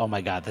 He's like, oh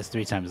my God, that's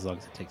 3 times as long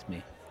as it takes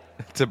me.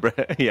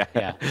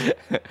 Yeah.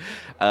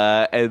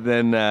 And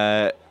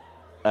then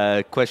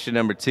question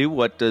number 2.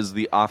 What does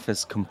the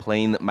office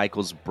complain that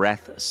Michael's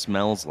breath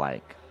smells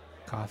like?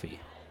 Coffee.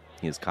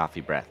 He has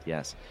coffee breath,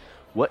 yes.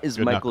 What is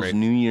Good, not Michael's great.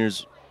 New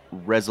Year's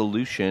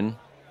resolution?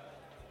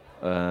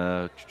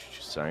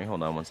 Sorry,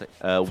 hold on one sec.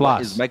 What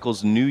Floss. is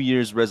Michael's New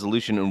Year's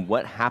resolution, and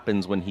what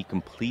happens when he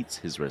completes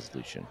his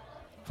resolution?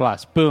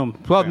 Floss. Boom.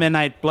 12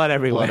 midnight. Blood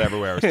everywhere. Blood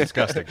everywhere. It's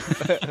disgusting.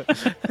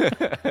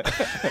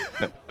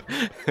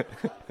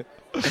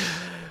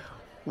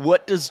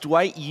 What does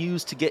Dwight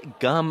use to get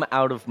gum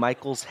out of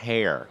Michael's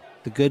hair?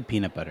 The good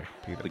peanut butter.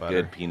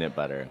 Good peanut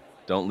butter.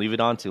 Don't leave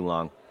it on too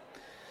long.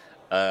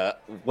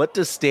 What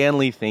does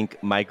Stanley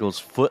think Michael's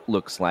foot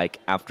looks like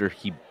after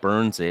he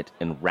burns it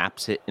and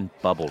wraps it in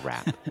bubble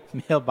wrap?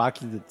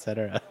 Mailboxes,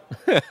 etc.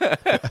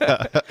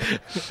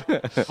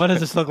 What does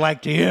this look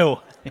like to you?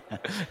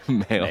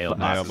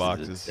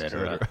 Mailboxes,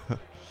 etc.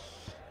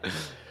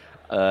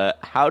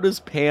 How does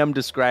Pam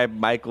describe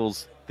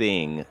Michael's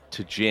thing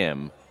to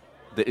Jim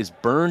that is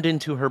burned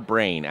into her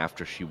brain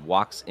after she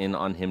walks in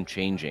on him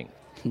changing?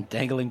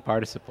 Dangling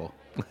participle.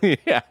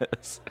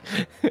 Yes.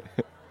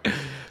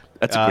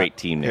 That's a great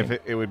team name.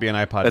 If it would be an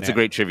iPod. That's a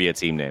great trivia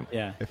team name.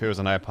 Yeah. If it was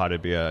an iPod,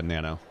 it'd be a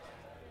Nano.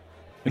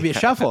 It'd be a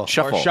Shuffle. Or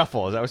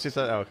Shuffle. Is that what she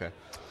said? Oh, okay.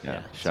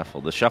 Yeah,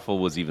 Shuffle. The Shuffle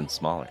was even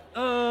smaller.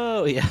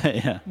 Oh,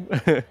 yeah.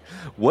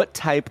 What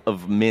type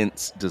of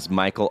mints does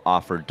Michael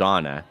offer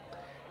Donna,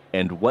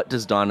 and what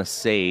does Donna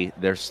say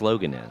their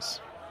slogan is?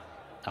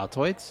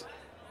 Altoids?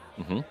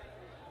 Mm-hmm.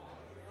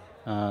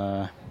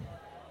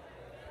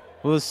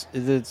 Well,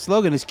 the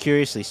slogan is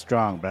curiously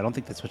strong, but I don't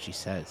think that's what she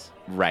says.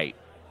 Right.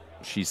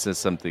 She says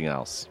something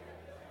else.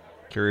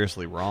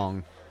 Curiously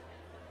wrong.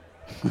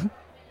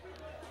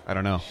 I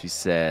don't know. She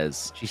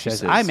says,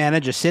 I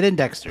manage a sit in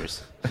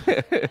Dexter's.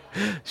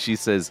 She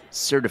says,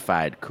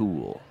 certified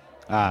cool.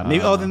 Maybe.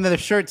 Then they're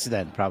shirts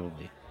then,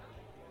 probably.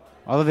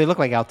 Although they look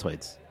like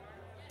Altoids.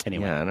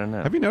 Anyway. Yeah, I don't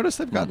know. Have you noticed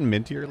they've gotten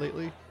mintier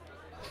lately?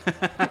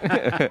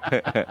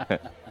 I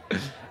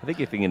think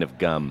you're thinking of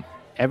gum.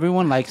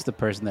 Everyone likes the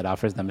person that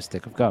offers them a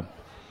stick of gum.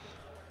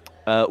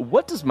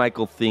 What does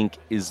Michael think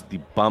is the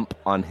bump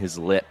on his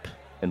lip,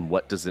 and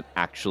what does it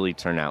actually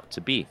turn out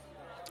to be?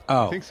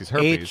 Oh, he thinks he's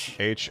herpes.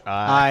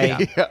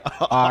 H-I-R-P-E-E-S.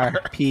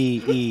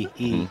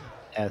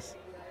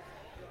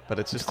 But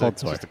it's just cold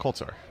it's sore. just a cold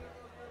sore.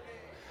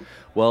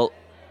 Well,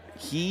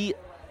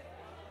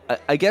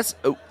 I guess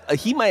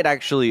he might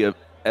actually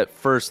at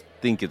first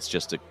think it's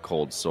just a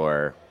cold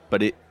sore,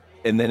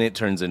 and then it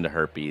turns into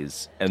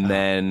herpes, and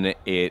then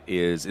it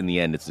is, in the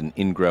end, it's an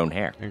ingrown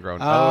hair.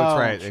 Ingrown. Oh, that's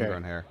right. Sure.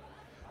 Ingrown hair.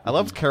 I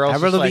love Carol.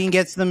 Avril Lavigne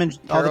gets them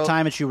all the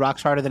time, and she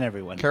rocks harder than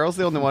everyone. Carol's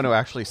the only one who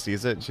actually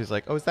sees it, and she's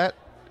like, "Oh, is that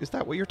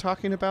what you're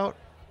talking about?"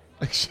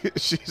 Like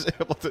she's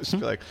able to just be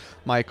like,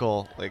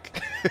 "Michael,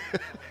 like."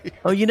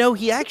 Oh,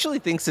 he actually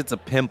thinks it's a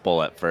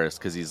pimple at first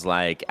because he's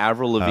like,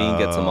 Avril Lavigne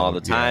gets them all the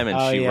time,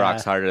 and she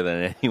rocks harder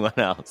than anyone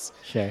else.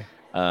 Sure.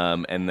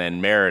 And then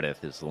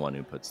Meredith is the one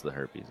who puts the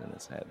herpes in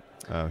his head.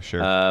 Oh,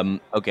 sure.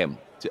 Okay.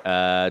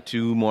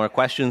 2 more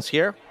questions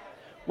here.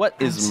 What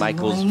is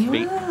Michael's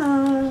favorite?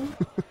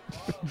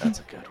 That's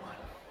a good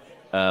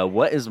one.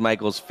 What is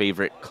Michael's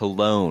favorite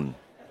cologne?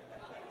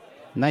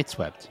 Night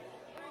Swept.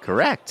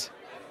 Correct.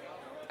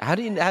 How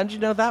did you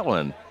know that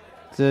one?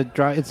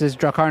 It says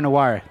Drakkar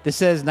Noir. This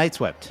says Night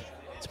Swept.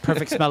 It's a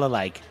perfect smell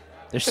alike.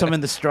 There's some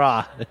in the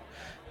straw.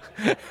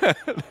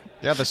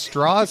 Yeah, the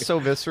straw is so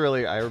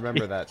viscerally. I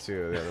remember that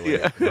too. The other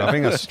way.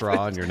 Rubbing a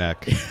straw on your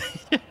neck.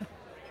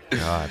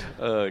 God.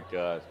 Oh,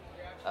 God.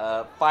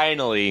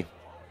 Finally,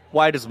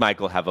 why does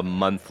Michael have a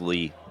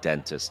monthly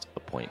dentist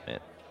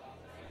appointment?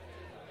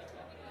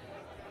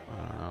 I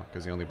don't know,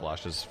 because he only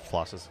brushes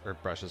for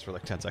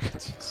like 10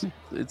 seconds.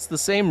 It's the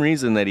same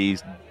reason that he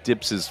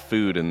dips his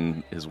food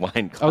in his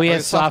wine glass. Oh, he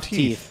has soft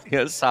teeth. He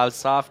has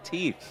soft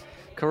teeth.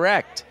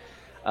 Correct.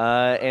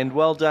 And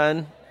well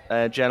done,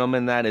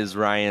 gentlemen. That is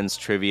Ryan's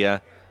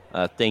trivia.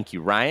 Thank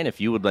you, Ryan. If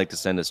you would like to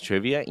send us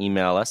trivia,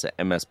 email us at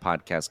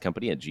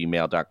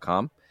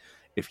mspodcastcompany@gmail.com.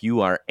 If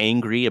you are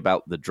angry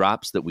about the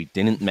drops that we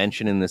didn't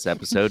mention in this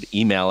episode,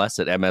 email us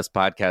at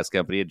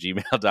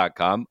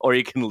mspodcastcompany@gmail.com, or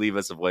you can leave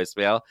us a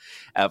voicemail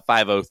at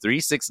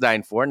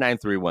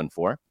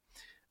 503-694-9314.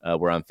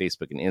 We're on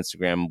Facebook and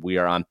Instagram. We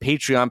are on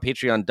Patreon,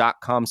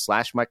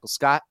 patreon.com/Michael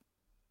Scott.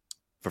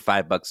 For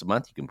 $5 a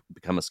month, you can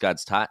become a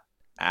Scott's Tot.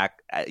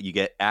 You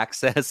get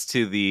access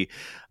to the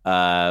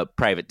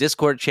private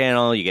Discord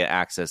channel. You get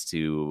access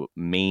to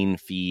main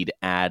feed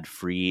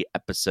ad-free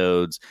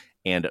episodes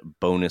and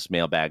bonus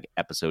mailbag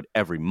episode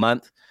every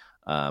month.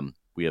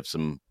 We have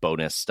some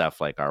bonus stuff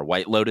like our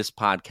White Lotus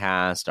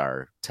podcast,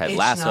 our Ted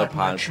Lasso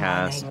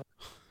podcast.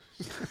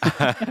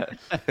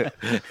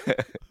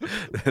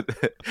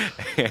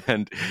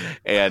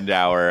 and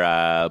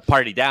our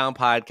Party Down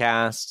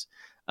podcast.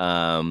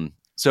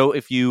 So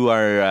if you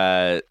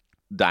are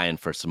dying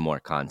for some more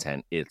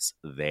content, it's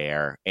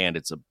there. And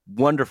it's a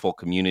wonderful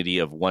community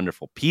of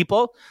wonderful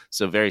people.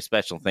 So very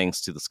special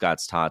thanks to the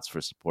Scott's Tots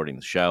for supporting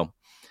the show.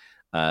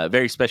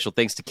 Very special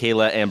thanks to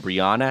Kayla and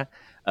Brianna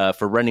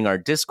for running our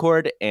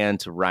Discord, and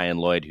to Ryan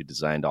Lloyd, who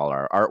designed all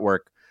our artwork.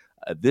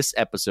 This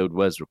episode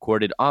was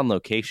recorded on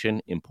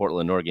location in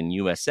Portland, Oregon,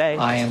 USA,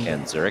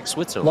 and Zurich,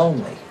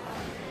 Switzerland. Lonely.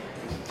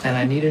 And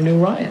I need a new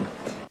Ryan.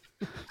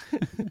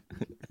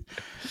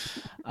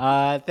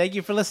 Thank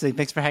you for listening.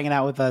 Thanks for hanging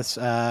out with us,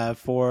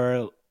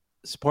 for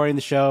supporting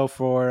the show,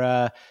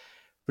 for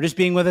just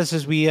being with us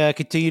as we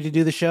continue to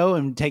do the show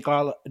and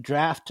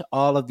draft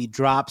all of the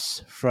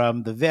drops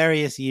from the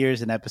various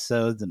years and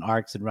episodes and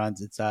arcs and runs.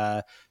 It's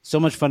so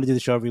much fun to do the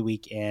show every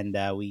week, and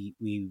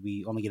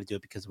we only get to do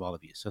it because of all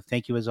of you. So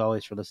thank you as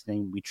always for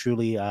listening. We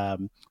truly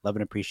love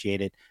and appreciate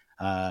it.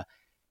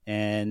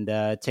 And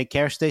take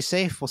care. Stay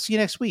safe. We'll see you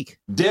next week.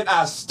 Did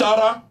I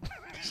stutter?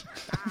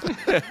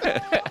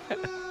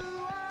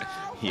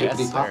 Yes,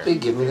 Bippity Poppy,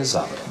 give me the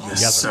solid.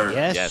 Yes, sir.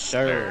 Yes,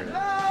 sir.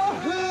 I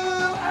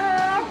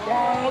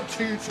want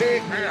to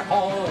take me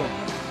home.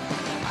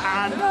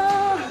 I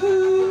know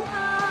who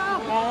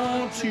I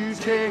want to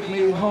take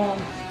me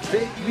home.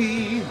 Take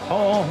me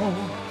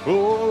home.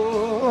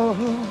 Oh.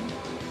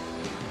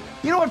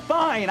 You know what?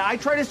 Fine. I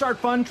try to start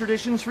fun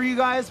traditions for you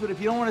guys, but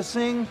if you don't want to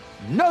sing,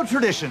 no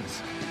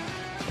traditions.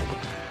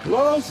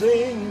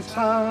 Closing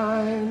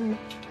time.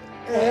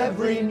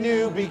 Every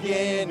new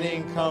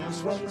beginning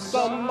comes from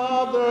some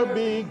other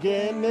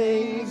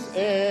beginning's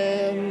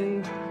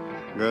end.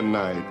 Good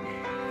night.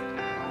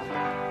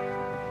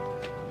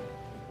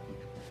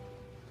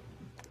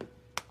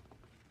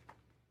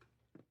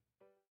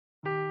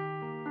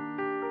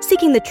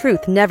 Seeking the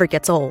truth never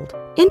gets old.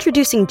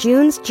 Introducing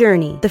June's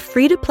Journey, the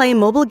free-to-play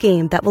mobile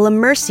game that will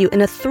immerse you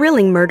in a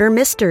thrilling murder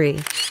mystery.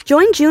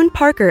 Join June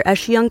Parker as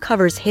she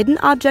uncovers hidden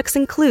objects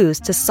and clues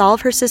to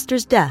solve her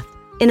sister's death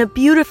in a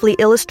beautifully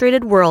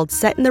illustrated world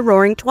set in the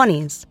Roaring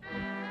 '20s.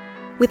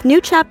 With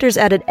new chapters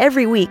added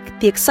every week,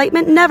 the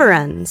excitement never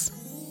ends.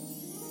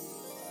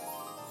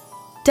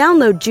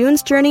 Download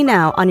June's Journey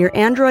now on your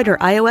Android or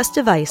iOS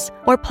device,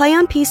 or play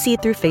on PC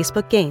through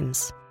Facebook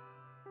Games.